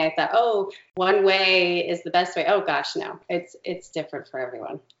beginning I thought, oh, one way is the best way. Oh gosh, no, it's different for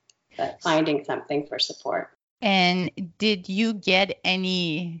everyone. But finding something for support. And did you get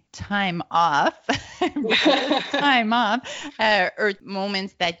any time off, or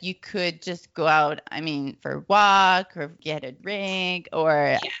moments that you could just go out, I mean, for a walk or get a drink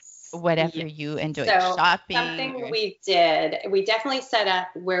or whatever you enjoyed, shopping? Something we did, we definitely set up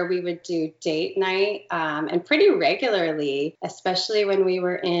where we would do date night, and pretty regularly, especially when we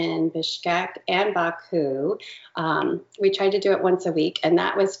were in Bishkek and Baku. We tried to do it once a week, and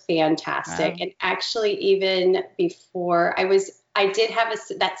that was fantastic. Wow. And actually, even before I did have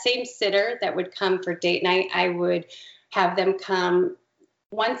that same sitter that would come for date night. I would have them come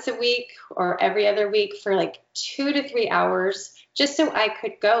once a week or every other week for like 2 to 3 hours, just so I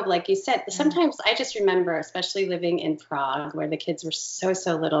could go. Like you said, sometimes I just remember, especially living in Prague where the kids were so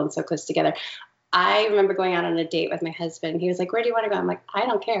little and so close together. I remember going out on a date with my husband. He was like, "Where do you want to go?" I'm like, "I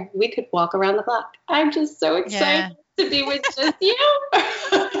don't care. We could walk around the block." I'm just so excited to be with just you.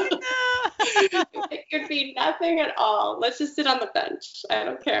 It could be nothing at all. Let's just sit on the bench. I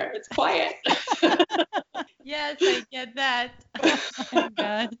don't care. It's quiet. Yes, I get that. Oh my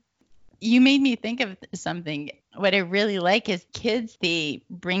God. You made me think of something. What I really like is kids, they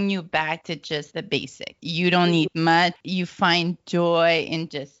bring you back to just the basic. You don't need much. You find joy in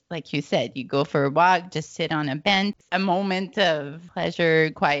just, like you said, you go for a walk, just sit on a bench, a moment of pleasure,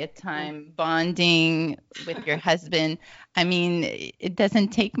 quiet time, bonding with your husband. I mean, it doesn't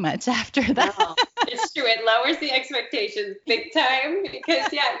take much after that. No, it's true. It lowers the expectations big time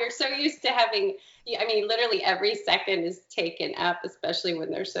because, you're so used to having, I mean, literally every second is taken up, especially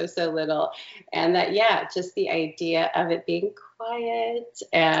when they're so little. And that, just the idea of it being quiet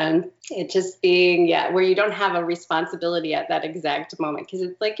and it just being, where you don't have a responsibility at that exact moment. Because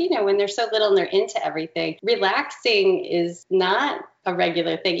it's like, when they're so little and they're into everything, relaxing is not a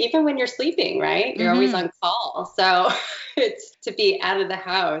regular thing. Even when you're sleeping, right? You're always on call. So it's to be out of the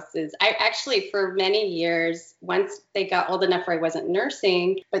house I actually, for many years, once they got old enough where I wasn't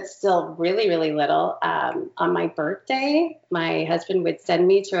nursing, but still really, really little, on my birthday, my husband would send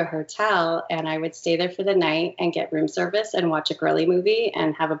me to a hotel and I would stay there for the night and get room service and watch a girly movie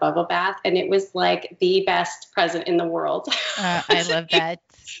and have a bubble bath. And it was like the best present in the world. I love that.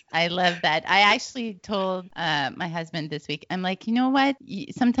 I love that. I actually told my husband this week, I'm like, you know what?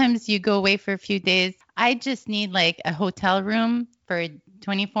 Sometimes you go away for a few days. I just need like a hotel room for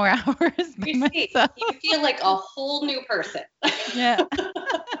 24 hours. You feel like a whole new person. Yeah.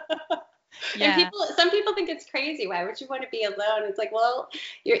 And some people think it's crazy. Why would you want to be alone? It's like, well,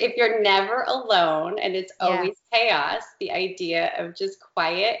 if you're never alone and it's always chaos, the idea of just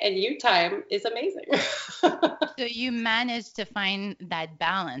quiet and you time is amazing. So you managed to find that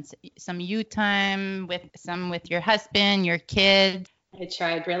balance, some you time with your husband, your kids. I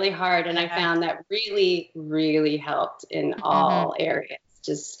tried really hard and I found that really, really helped in all areas.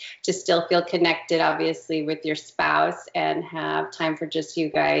 Just to still feel connected, obviously, with your spouse and have time for just you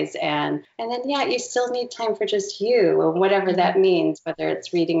guys. And then, you still need time for just you, and whatever that means, whether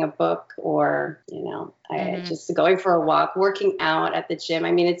it's reading a book or, just going for a walk, working out at the gym.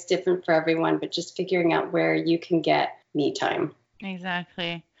 I mean, it's different for everyone, but just figuring out where you can get me time.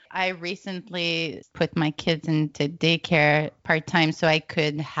 Exactly. I recently put my kids into daycare part-time so I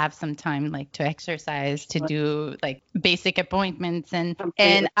could have some time like to exercise, to do like basic appointments. And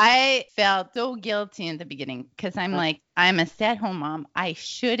I felt so guilty in the beginning because I'm like, I'm a stay-at-home mom. I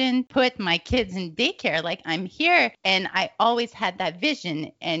shouldn't put my kids in daycare. Like, I'm here. And I always had that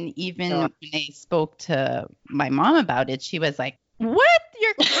vision. And even when I spoke to my mom about it, she was like, "What?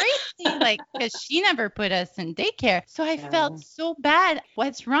 You're crazy." like, because she never put us in daycare. So I felt so bad.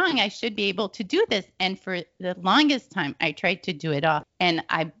 What's wrong? I should be able to do this. And for the longest time, I tried to do it all. And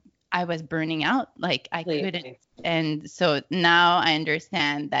I was burning out. Like I couldn't. And so now I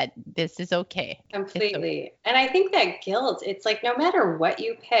understand that this is okay. Completely. Okay. And I think that guilt, it's like no matter what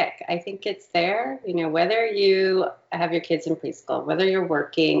you pick, I think it's there, you know, whether you have your kids in preschool, whether you're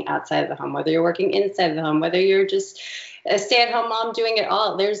working outside of the home, whether you're working inside of the home, whether you're just a stay-at-home mom doing it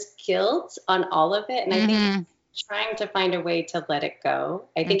all, there's guilt on all of it. And I think trying to find a way to let it go.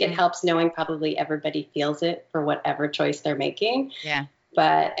 I think it helps knowing probably everybody feels it for whatever choice they're making. Yeah.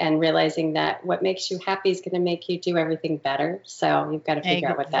 And realizing that what makes you happy is going to make you do everything better. So you've got to figure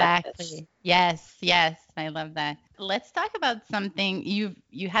out what that is. Yes. I love that. Let's talk about something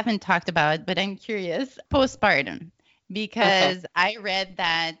you haven't talked about, but I'm curious, postpartum. Because I read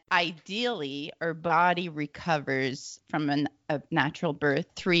that ideally our body recovers from a natural birth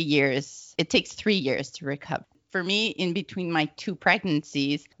 3 years. It takes 3 years to recover. For me, in between my 2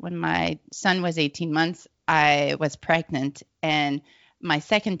 pregnancies, when my son was 18 months, I was pregnant, and my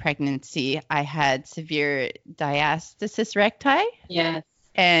second pregnancy, I had severe diastasis recti. Yes.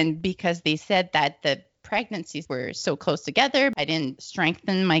 And because they said that the pregnancies were so close together, I didn't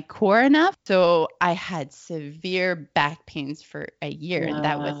strengthen my core enough. So I had severe back pains for a year. And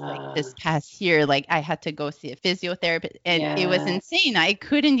that was like this past year, like I had to go see a physiotherapist, and it was insane. I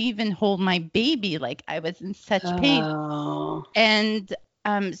couldn't even hold my baby. Like I was in such pain. And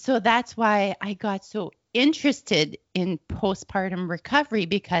so that's why I got so interested in postpartum recovery,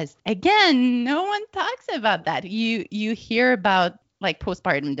 because again, no one talks about that. You hear about like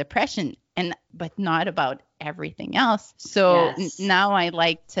postpartum depression, but not about everything else. So now I'm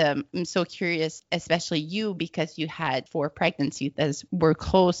so curious, especially you, because you had 4 pregnancies that were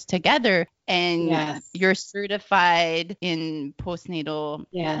close together, and you're certified in postnatal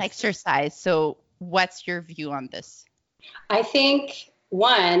exercise. So what's your view on this? I think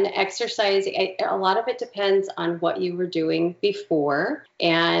one, exercise, a lot of it depends on what you were doing before.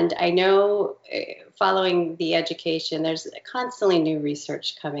 And I know following the education, there's constantly new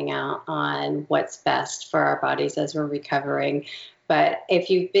research coming out on what's best for our bodies as we're recovering. But if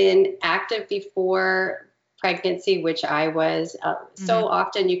you've been active before pregnancy, which I was, so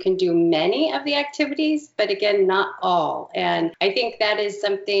often you can do many of the activities, but again, not all. And I think that is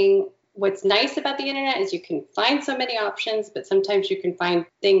something. What's nice about the internet is you can find so many options, but sometimes you can find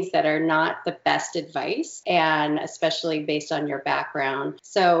things that are not the best advice, and especially based on your background.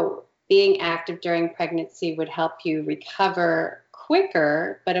 So being active during pregnancy would help you recover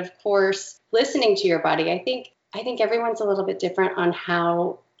quicker. But of course, listening to your body, I think everyone's a little bit different on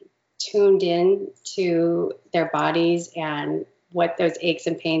how tuned in to their bodies and what those aches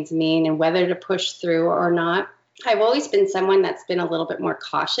and pains mean and whether to push through or not. I've always been someone that's been a little bit more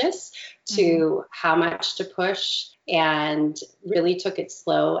cautious to how much to push, and really took it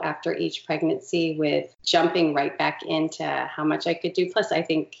slow after each pregnancy with jumping right back into how much I could do. Plus, I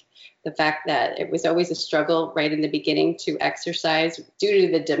think the fact that it was always a struggle right in the beginning to exercise due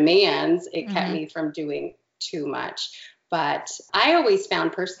to the demands, it kept me from doing too much. But I always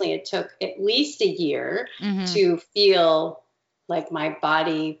found personally it took at least a year to feel like my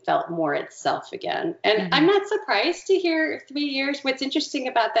body felt more itself again. And I'm not surprised to hear 3 years. What's interesting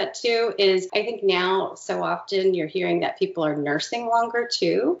about that too is I think now so often you're hearing that people are nursing longer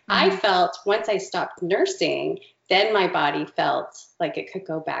too. I felt once I stopped nursing, then my body felt like it could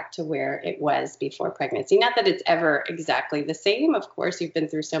go back to where it was before pregnancy. Not that it's ever exactly the same. Of course, you've been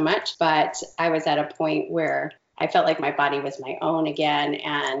through so much, but I was at a point where I felt like my body was my own again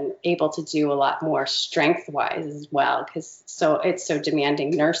and able to do a lot more strength-wise as well, because it's so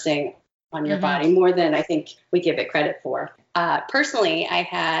demanding nursing on your body, more than I think we give it credit for. Personally, I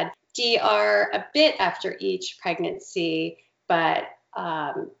had DR a bit after each pregnancy, but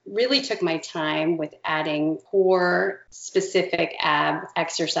really took my time with adding core specific ab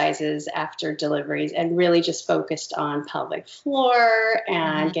exercises after deliveries, and really just focused on pelvic floor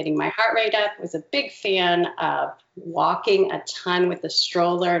and getting my heart rate up. Was a big fan of walking a ton with the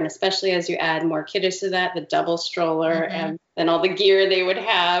stroller, and especially as you add more kiddos to that, the double stroller and then all the gear they would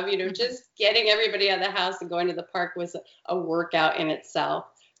have, just getting everybody out of the house and going to the park was a workout in itself.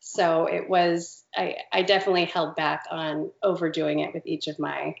 So it was, I definitely held back on overdoing it with each of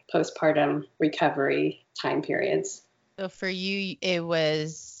my postpartum recovery time periods. So for you, it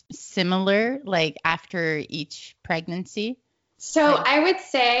was similar, like after each pregnancy? So I would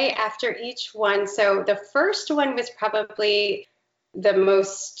say after each one, so the first one was probably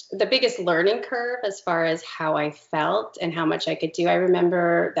the biggest learning curve as far as how I felt and how much I could do. I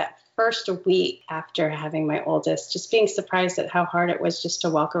remember that first week after having my oldest, just being surprised at how hard it was just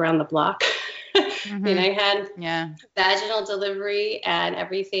to walk around the block. And I had vaginal delivery and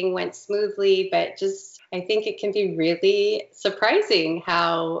everything went smoothly, but just I think it can be really surprising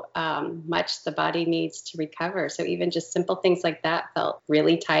how much the body needs to recover. So even just simple things like that felt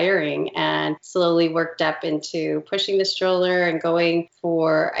really tiring, and slowly worked up into pushing the stroller and going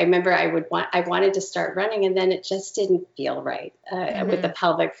for, I remember I wanted to start running, and then it just didn't feel right with the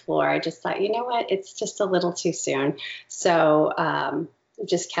pelvic floor. I just thought, you know what, it's just a little too soon. So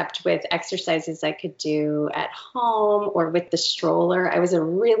just kept with exercises I could do at home or with the stroller. I was a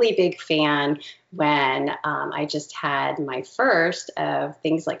really big fan when I just had my first of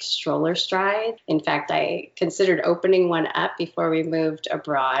things like stroller stride. In fact, I considered opening one up before we moved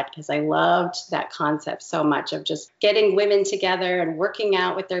abroad because I loved that concept so much of just getting women together and working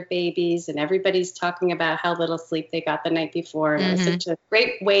out with their babies, and everybody's talking about how little sleep they got the night before. And it was such a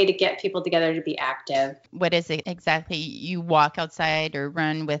great way to get people together to be active. What is it exactly? You walk outside or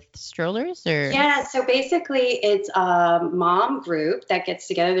run with strollers, or? Yeah, so basically it's a mom group that gets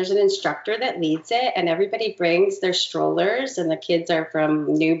together. There's an instructor that leads it, and everybody brings their strollers, and the kids are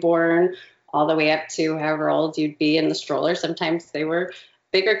from newborn all the way up to however old you'd be in the stroller. Sometimes they were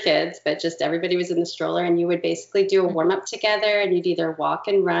bigger kids, but just everybody was in the stroller, and you would basically do a warm up together, and you'd either walk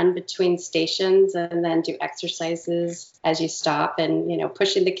and run between stations and then do exercises as you stop, and, you know,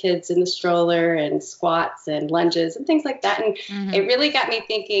 pushing the kids in the stroller and squats and lunges and things like that. And it really got me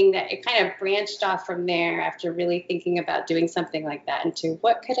thinking that it kind of branched off from there after really thinking about doing something like that into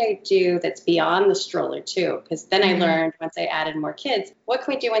what could I do that's beyond the stroller too? Because then I learned once I added more kids, what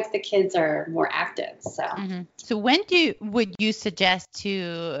can we do once the kids are more active? So when would you suggest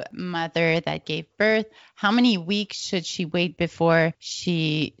to mother that gave birth, how many weeks should she wait before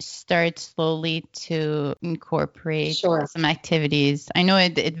she starts slowly to incorporate some activities? I know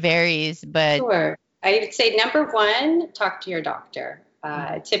it varies, but sure. I would say number one, talk to your doctor.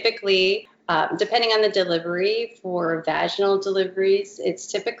 Typically, depending on the delivery, for vaginal deliveries, it's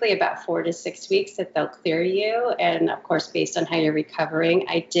typically about 4 to 6 weeks that they'll clear you. And of course, based on how you're recovering,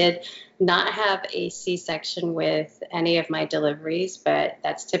 I did not have a C-section with any of my deliveries, but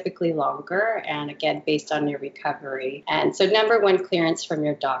that's typically longer. And again, based on your recovery. And so number one, clearance from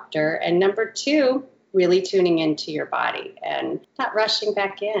your doctor. And number two, really tuning into your body and not rushing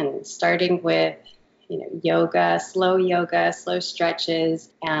back in, starting with yoga, slow stretches.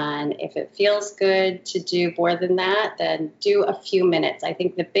 And if it feels good to do more than that, then do a few minutes. I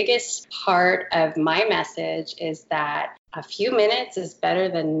think the biggest part of my message is that a few minutes is better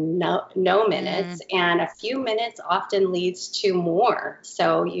than no minutes. And a few minutes often leads to more.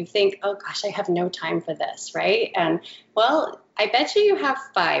 So you think, oh gosh, I have no time for this, right? And well, I bet you have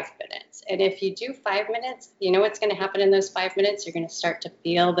 5 minutes. And if you do 5 minutes, you know what's going to happen in those 5 minutes? You're going to start to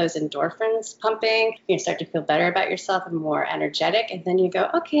feel those endorphins pumping. You're going to start to feel better about yourself and more energetic. And then you go,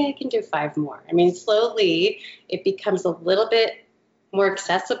 okay, I can do 5 more. I mean, slowly it becomes a little bit more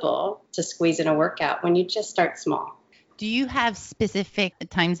accessible to squeeze in a workout when you just start small. Do you have specific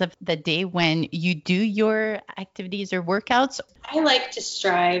times of the day when you do your activities or workouts? I like to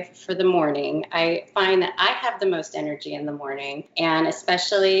strive for the morning. I find that I have the most energy in the morning, and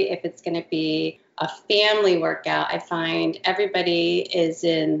especially if it's going to be a family workout, I find everybody is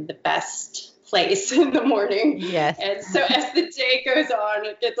in the best place in the morning. Yes. And so as the day goes on,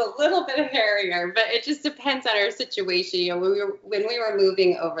 it gets a little bit hairier, but it just depends on our situation. When we were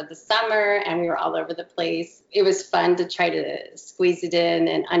moving over the summer and we were all over the place, it was fun to try to squeeze it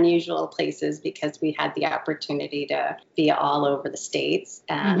in unusual places because we had the opportunity to be all over the States.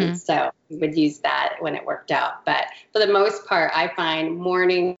 And so we would use that when it worked out. But for the most part, I find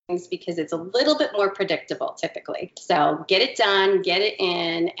mornings because it's a little bit more predictable typically. So get it done, get it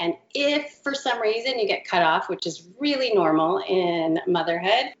in. And if for some reason you get cut off, which is really normal in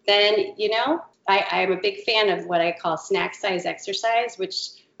motherhood, then, I'm a big fan of what I call snack size exercise,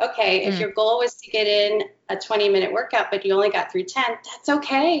 which, okay, if your goal was to get in a 20-minute workout, but you only got through 10, that's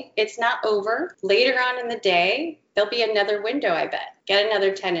okay. It's not over. Later on in the day, there'll be another window, I bet. Get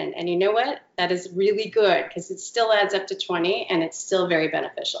another 10 in. And you know what? That is really good because it still adds up to 20 and it's still very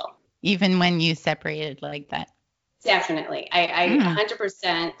beneficial. Even when you separate it like that? Definitely. I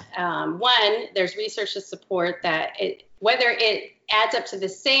 100%. One, there's research to support that whether it adds up to the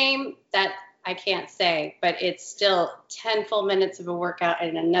same, that I can't say, but it's still 10 full minutes of a workout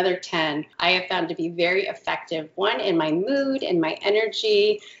and another 10 I have found to be very effective. One, in my mood and my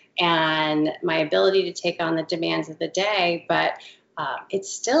energy and my ability to take on the demands of the day, but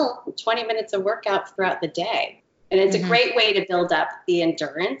it's still 20 minutes of workout throughout the day. And it's a great way to build up the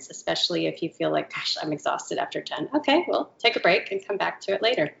endurance, especially if you feel like, gosh, I'm exhausted after 10. Okay, well, take a break and come back to it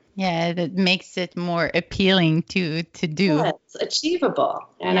later. Yeah, that makes it more appealing to do. Yeah, it's achievable.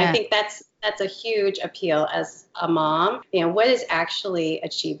 And I Yeah, think that's a huge appeal as a mom. What is actually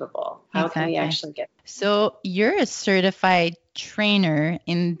achievable? How can we exactly. actually get So you're a certified trainer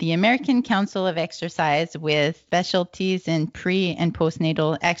in the American Council of Exercise with specialties in pre and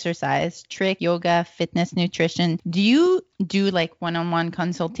postnatal exercise, trick, yoga, fitness, nutrition. Do you do like one-on-one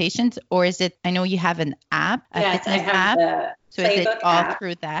consultations, or is it, I know you have an app, a Yes, I fitness have app. the So is it Playbook all app.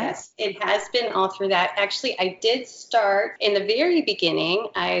 through that? Yes, it has been all through that. Actually, I did start in the very beginning.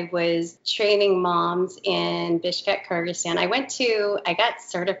 I was training moms in Bishkek, Kyrgyzstan. I got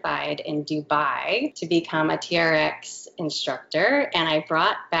certified in Dubai to become a TRX instructor. And I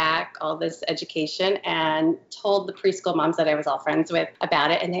brought back all this education and told the preschool moms that I was all friends with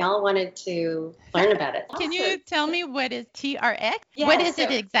about it. And they all wanted to learn about it. Can you tell me what is TRX? Yeah, What is so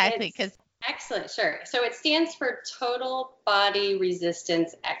it exactly? it's Because excellent, sure. So it stands for Total Body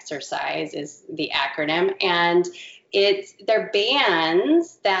Resistance Exercise is the acronym, and they're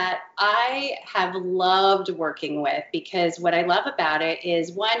bands that I have loved working with because what I love about it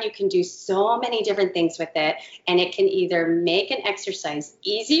is one, you can do so many different things with it, and it can either make an exercise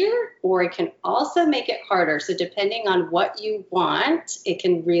easier or it can also make it harder. So depending on what you want, it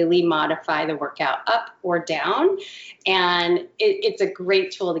can really modify the workout up or down. And it's a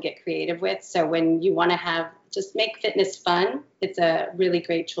great tool to get creative with. So when you want to just make fitness fun, it's a really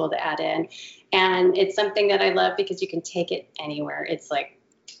great tool to add in. And it's something that I love because you can take it anywhere. It's like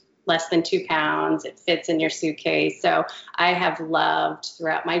less than 2 pounds. It fits in your suitcase. So I have loved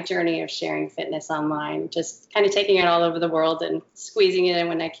throughout my journey of sharing fitness online, just kind of taking it all over the world and squeezing it in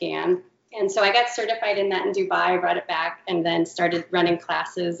when I can. And so I got certified in that in Dubai, brought it back, and then started running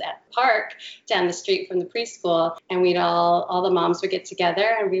classes at the park down the street from the preschool. And all the moms would get together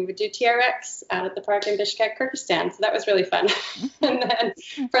and we would do TRX out at the park in Bishkek, Kyrgyzstan. So that was really fun. And then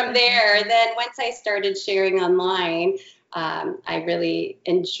from there, once I started sharing online, I really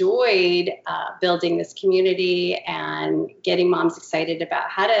enjoyed building this community and getting moms excited about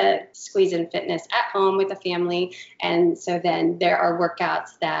how to squeeze in fitness at home with a family. And so then there are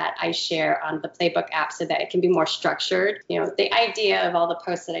workouts that I share on the Playbook app so that it can be more structured. The idea of all the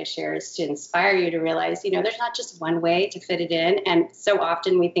posts that I share is to inspire you to realize, there's not just one way to fit it in. And so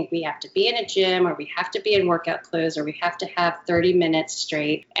often we think we have to be in a gym or we have to be in workout clothes or we have to have 30 minutes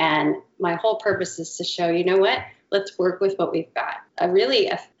straight. And my whole purpose is to show, what? Let's work with what we've got.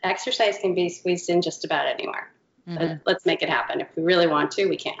 Exercise can be squeezed in just about anywhere. Mm-hmm. Let's make it happen. If we really want to,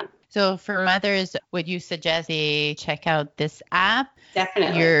 we can. So for mothers, would you suggest they check out this app?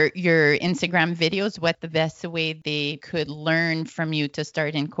 Definitely. Your Instagram videos, what the best way they could learn from you to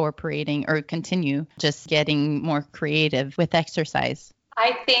start incorporating or continue just getting more creative with exercise?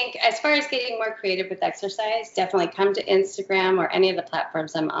 I think as far as getting more creative with exercise, definitely come to Instagram or any of the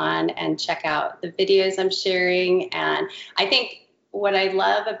platforms I'm on and check out the videos I'm sharing. And I think what I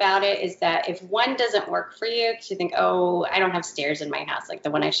love about it is that if one doesn't work for you, because you think, oh, I don't have stairs in my house, like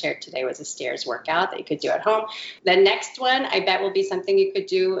the one I shared today was a stairs workout that you could do at home. The next one, I bet will be something you could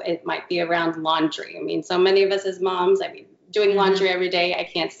do. It might be around laundry. I mean, so many of us as moms, doing laundry every day, I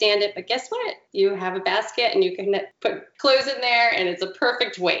can't stand it. But guess what? You have a basket and you can put clothes in there and it's a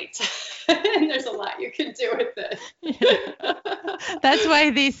perfect weight. And there's a lot you can do with it. Yeah. That's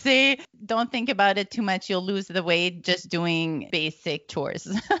why they say don't think about it too much. You'll lose the weight just doing basic chores.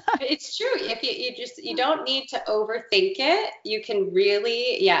 It's true. If you don't need to overthink it. You can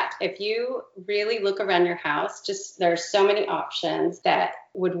really, if you really look around your house, there's so many options that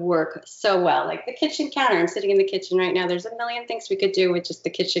would work so well. Like the kitchen counter. I'm sitting in the kitchen right now. There's a million things we could do with just the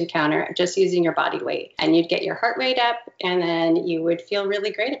kitchen counter, just using your body weight. And you'd get your heart rate up and then you would feel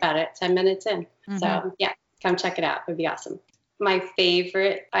really great about it 10 minutes in. Mm-hmm. So come check it out. It would be awesome. My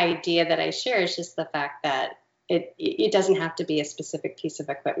favorite idea that I share is just the fact that it doesn't have to be a specific piece of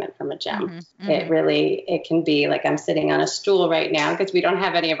equipment from a gym. Mm-hmm. It can be like I'm sitting on a stool right now because we don't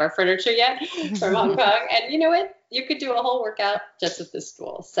have any of our furniture yet from Hong Kong. And you know what? You could do a whole workout just with the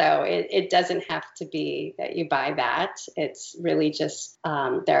stool. So it doesn't have to be that you buy that. It's really just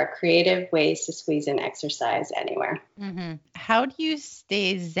there are creative ways to squeeze in exercise anywhere. Mm-hmm. How do you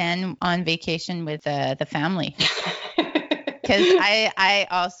stay zen on vacation with the family? Because I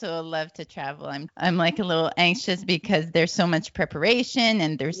also love to travel. I'm like a little anxious because there's so much preparation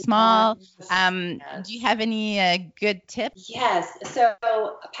and they're small. Yes. Do you have any good tips? Yes. So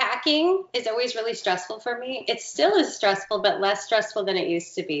packing is always really stressful for me. It still is stressful, but less stressful than it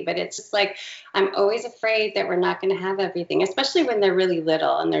used to be. But it's just like I'm always afraid that we're not going to have everything, especially when they're really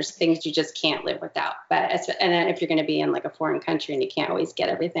little and there's things you just can't live without. And if you're going to be in like a foreign country and you can't always get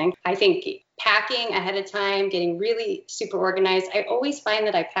everything, I think packing ahead of time, getting really super organized. I always find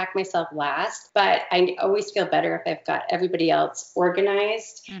that I pack myself last, but I always feel better if I've got everybody else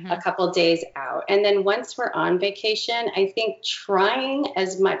organized a couple days out. And then once we're on vacation, I think trying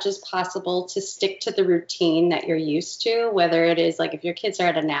as much as possible to stick to the routine that you're used to, whether it is like if your kids are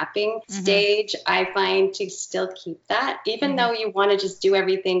at a napping stage, I find to still keep that, even though you want to just do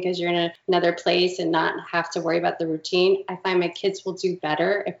everything because you're in another place and not have to worry about the routine. I find my kids will do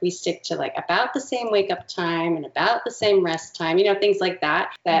better if we stick to like about the same wake up time and about the same rest time, things like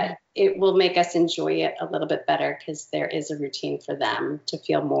that, it will make us enjoy it a little bit better because there is a routine for them to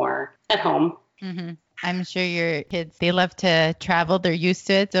feel more at home. I'm sure your kids, they love to travel. They're used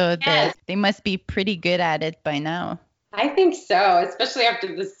to it. So they must be pretty good at it by now. I think so, especially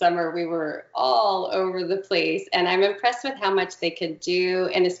after this summer, we were all over the place, and I'm impressed with how much they could do,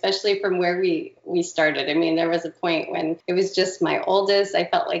 and especially from where we started. I mean, there was a point when it was just my oldest. I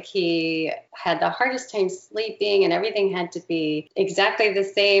felt like he had the hardest time sleeping, and everything had to be exactly the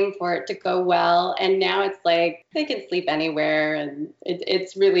same for it to go well, and now it's like they can sleep anywhere, and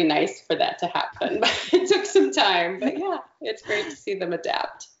it's really nice for that to happen, but it took some time, but yeah, it's great to see them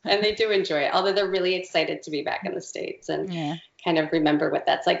adapt. And they do enjoy it, although they're really excited to be back in the States and kind of remember what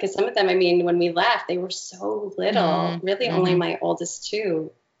that's like. Because some of them, I mean, when we left, they were so little. Really, only my oldest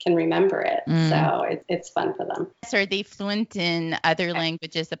two can remember it. So it's fun for them. So are they fluent in other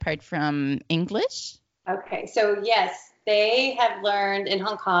languages apart from English? Okay, so yes. They have learned in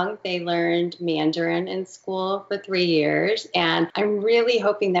Hong Kong, they learned Mandarin in school for 3 years. And I'm really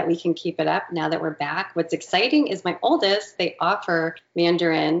hoping that we can keep it up now that we're back. What's exciting is my oldest, they offer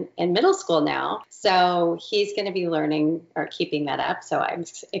Mandarin in middle school now. So he's going to be learning or keeping that up. So I'm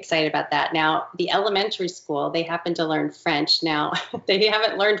excited about that. Now, the elementary school, they happen to learn French. Now, they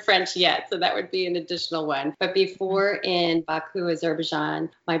haven't learned French yet. So that would be an additional one. But before in Baku, Azerbaijan,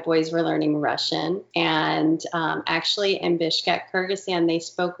 my boys were learning Russian. And actually, in Bishkek, Kyrgyzstan, they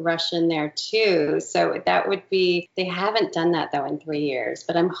spoke Russian there too. So that would be, they haven't done that though in 3 years.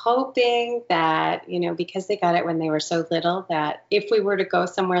 But I'm hoping that, because they got it when they were so little, that if we were to go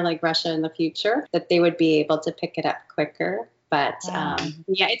somewhere like Russia in the future, that they would be able to pick it up quicker. But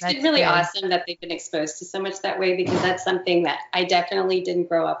it's been really awesome that they've been exposed to so much that way, because that's something that I definitely didn't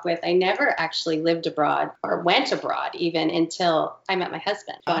grow up with. I never actually lived abroad or went abroad even until I met my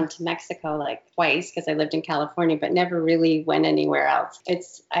husband. Gone to Mexico like twice because I lived in California, but never really went anywhere else.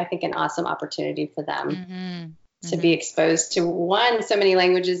 It's, I think, an awesome opportunity for them. To be exposed to one, so many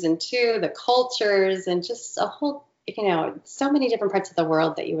languages, and two, the cultures, and just a whole so many different parts of the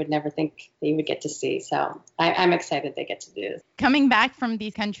world that you would never think that you would get to see. So I'm excited they get to do this. Coming back from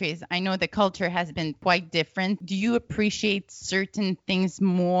these countries, I know the culture has been quite different. Do you appreciate certain things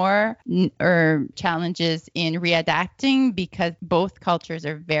more or challenges in readapting because both cultures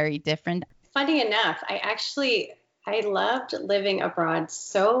are very different? Funny enough, I loved living abroad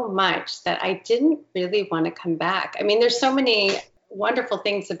so much that I didn't really want to come back. I mean, there's so many wonderful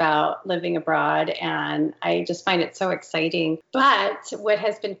things about living abroad, and I just find it so exciting. But what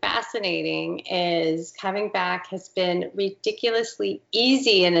has been fascinating is coming back has been ridiculously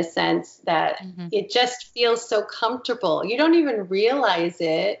easy in a sense that it just feels so comfortable. You don't even realize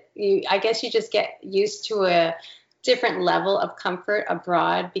it. I guess you just get used to a different level of comfort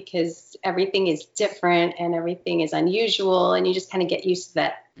abroad because everything is different and everything is unusual, and you just kind of get used to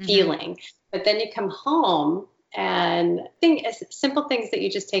that feeling. But then you come home and simple things that you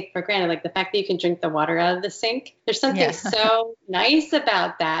just take for granted, like the fact that you can drink the water out of the sink. There's something so nice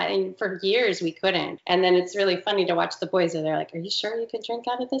about that. And for years we couldn't. And then it's really funny to watch the boys, and they're like, "Are you sure you can drink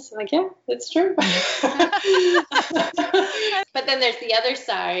out of this?" I'm like, "Yeah, it's true." But then there's the other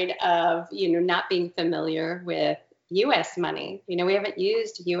side of, not being familiar with U.S. money. We haven't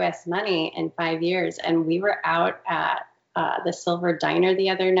used U.S. money in 5 years. And we were out at the Silver Diner the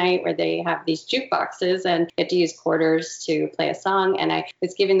other night, where they have these jukeboxes and you have to use quarters to play a song. And I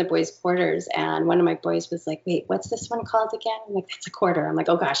was giving the boys quarters, and one of my boys was like, "Wait, what's this one called again?" I'm like, "That's a quarter." I'm like,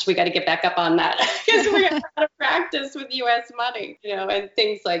 "Oh gosh, we got to get back up on that because we're out of practice with U.S. money, and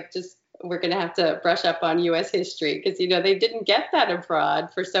things like just we're going to have to brush up on U.S. history because, they didn't get that abroad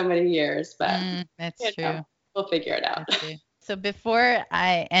for so many years. But that's true. We'll figure it out. So before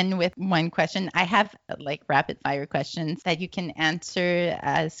I end with one question, I have rapid fire questions that you can answer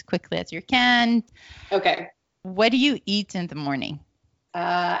as quickly as you can. Okay. What do you eat in the morning?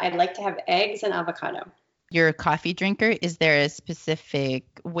 I'd like to have eggs and avocado. You're a coffee drinker. Is there a specific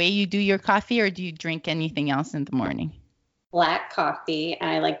way you do your coffee, or do you drink anything else in the morning? Black coffee,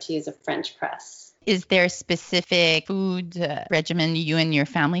 and I like to use a French press. Is there a specific food regimen you and your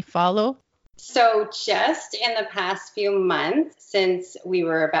family follow? So just in the past few months, since we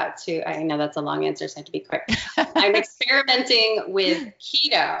were about to, I know that's a long answer, so I have to be quick. I'm experimenting with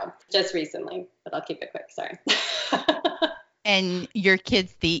keto just recently, but I'll keep it quick. Sorry. And your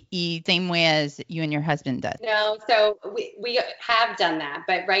kids, they eat same way as you and your husband does? No, so we have done that,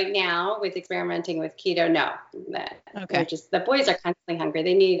 but right now with experimenting with keto, no. Okay. The boys are constantly hungry.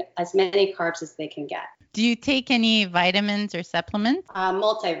 They need as many carbs as they can get. Do you take any vitamins or supplements?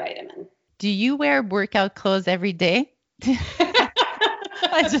 Multivitamin. Do you wear workout clothes every day?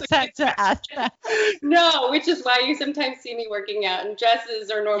 I just had to ask that. No, which is why you sometimes see me working out in dresses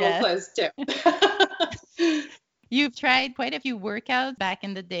or normal clothes too. You've tried quite a few workouts back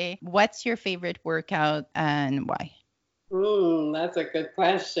in the day. What's your favorite workout and why? That's a good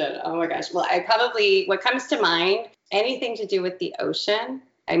question. Oh my gosh. Well, what comes to mind, anything to do with the ocean.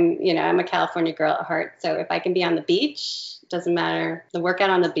 I'm a California girl at heart. So if I can be on the beach, doesn't matter. The workout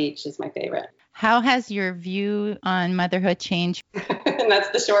on the beach is my favorite. How has your view on motherhood changed? And that's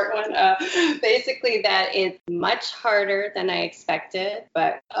the short one. Basically that it's much harder than I expected,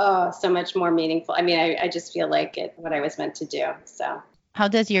 but so much more meaningful. I mean, I just feel like it's what I was meant to do. So how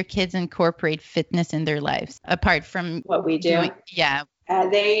does your kids incorporate fitness in their lives apart from what we do?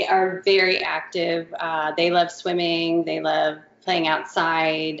 They are very active. They love swimming. They love playing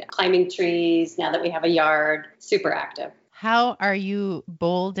outside, climbing trees. Now that we have a yard, super active. How are you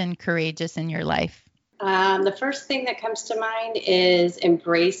bold and courageous in your life? The first thing that comes to mind is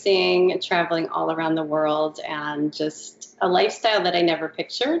embracing traveling all around the world and just a lifestyle that I never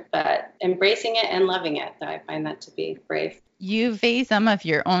pictured, but embracing it and loving it. I find that to be brave. You've faced some of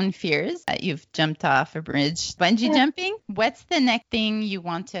your own fears. You've jumped off a bridge. Bungee jumping? What's the next thing you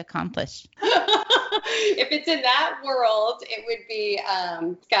want to accomplish? If it's in that world, it would be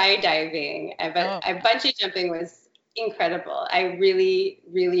skydiving. Bungee jumping was incredible. I really,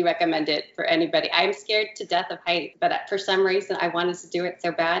 really recommend it for anybody. I'm scared to death of heights, but for some reason I wanted to do it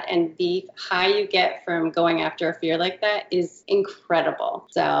so bad. And the high you get from going after a fear like that is incredible.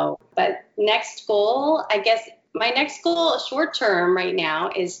 But next goal, I guess my next goal short term right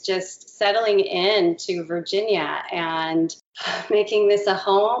now is just settling into Virginia and making this a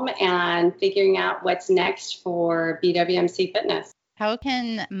home and figuring out what's next for BWMC Fitness. How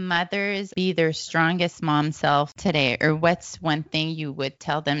can mothers be their strongest mom self today? Or what's one thing you would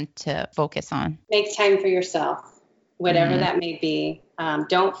tell them to focus on? Make time for yourself, whatever that may be.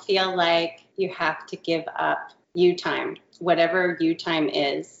 Don't feel like you have to give up you time, whatever you time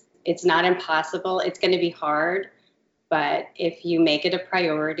is. It's not impossible. It's going to be hard. But if you make it a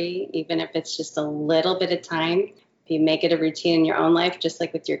priority, even if it's just a little bit of time, if you make it a routine in your own life, just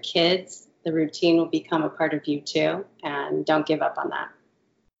like with your kids, the routine will become a part of you too. And don't give up on that.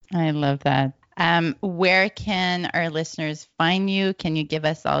 I love that. Where can our listeners find you? Can you give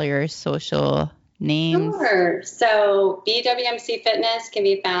us all your social names? Sure. So BWMC Fitness can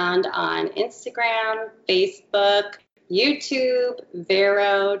be found on Instagram, Facebook, YouTube,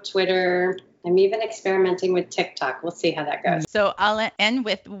 Vero, Twitter. I'm even experimenting with TikTok. We'll see how that goes. So I'll end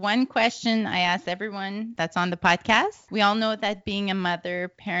with one question I ask everyone that's on the podcast. We all know that being a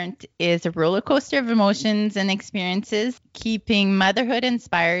parent is a roller coaster of emotions and experiences. Keeping motherhood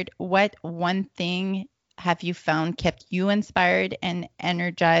inspired, what one thing have you found kept you inspired and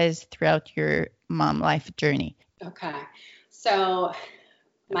energized throughout your mom life journey? Okay. So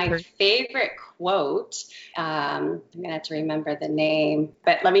my favorite quote, I'm going to have to remember the name,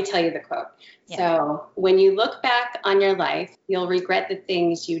 but let me tell you the quote. Yeah. So when you look back on your life, you'll regret the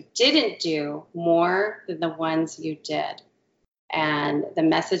things you didn't do more than the ones you did. And the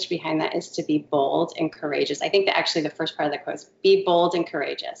message behind that is to be bold and courageous. I think that actually the first part of the quote is be bold and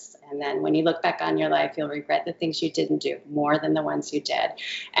courageous. And then when you look back on your life, you'll regret the things you didn't do more than the ones you did.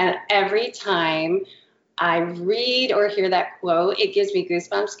 And every time I read or hear that quote, it gives me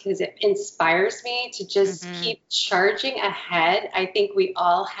goosebumps because it inspires me to just keep charging ahead. I think we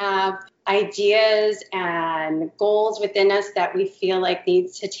all have ideas and goals within us that we feel like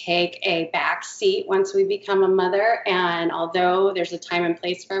needs to take a back seat once we become a mother. And although there's a time and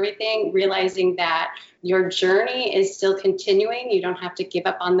place for everything, realizing that your journey is still continuing, you don't have to give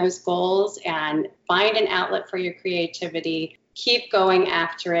up on those goals, and find an outlet for your creativity. Keep going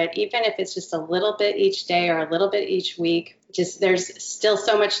after it, even if it's just a little bit each day or a little bit each week. There's still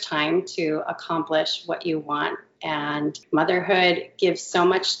so much time to accomplish what you want. And motherhood gives so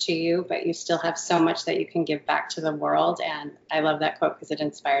much to you, but you still have so much that you can give back to the world. And I love that quote because it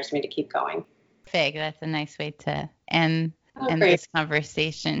inspires me to keep going. Perfect. That's a nice way to end this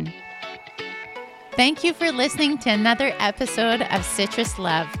conversation. Thank you for listening to another episode of Citrus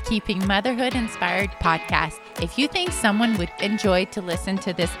Love, Keeping Motherhood Inspired podcast. If you think someone would enjoy to listen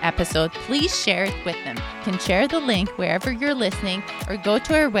to this episode, please share it with them. You can share the link wherever you're listening or go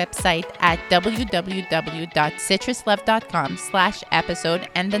to our website at www.citruslove.com/episode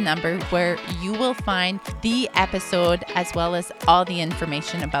and the number where you will find the episode as well as all the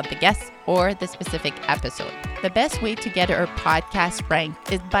information about the guests or the specific episode. The best way to get our podcast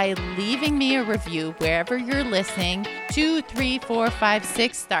ranked is by leaving me a review wherever you're listening, 2, 3, 4, 5,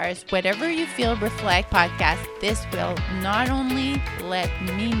 6 stars, whatever you feel reflect podcast. This will not only let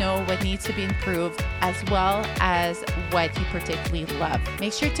me know what needs to be improved as well as what you particularly love.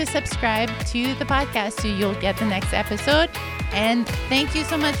 Make sure to subscribe to the podcast so you'll get the next episode. And thank you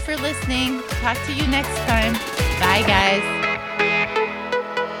so much for listening. Talk to you next time. Bye, guys.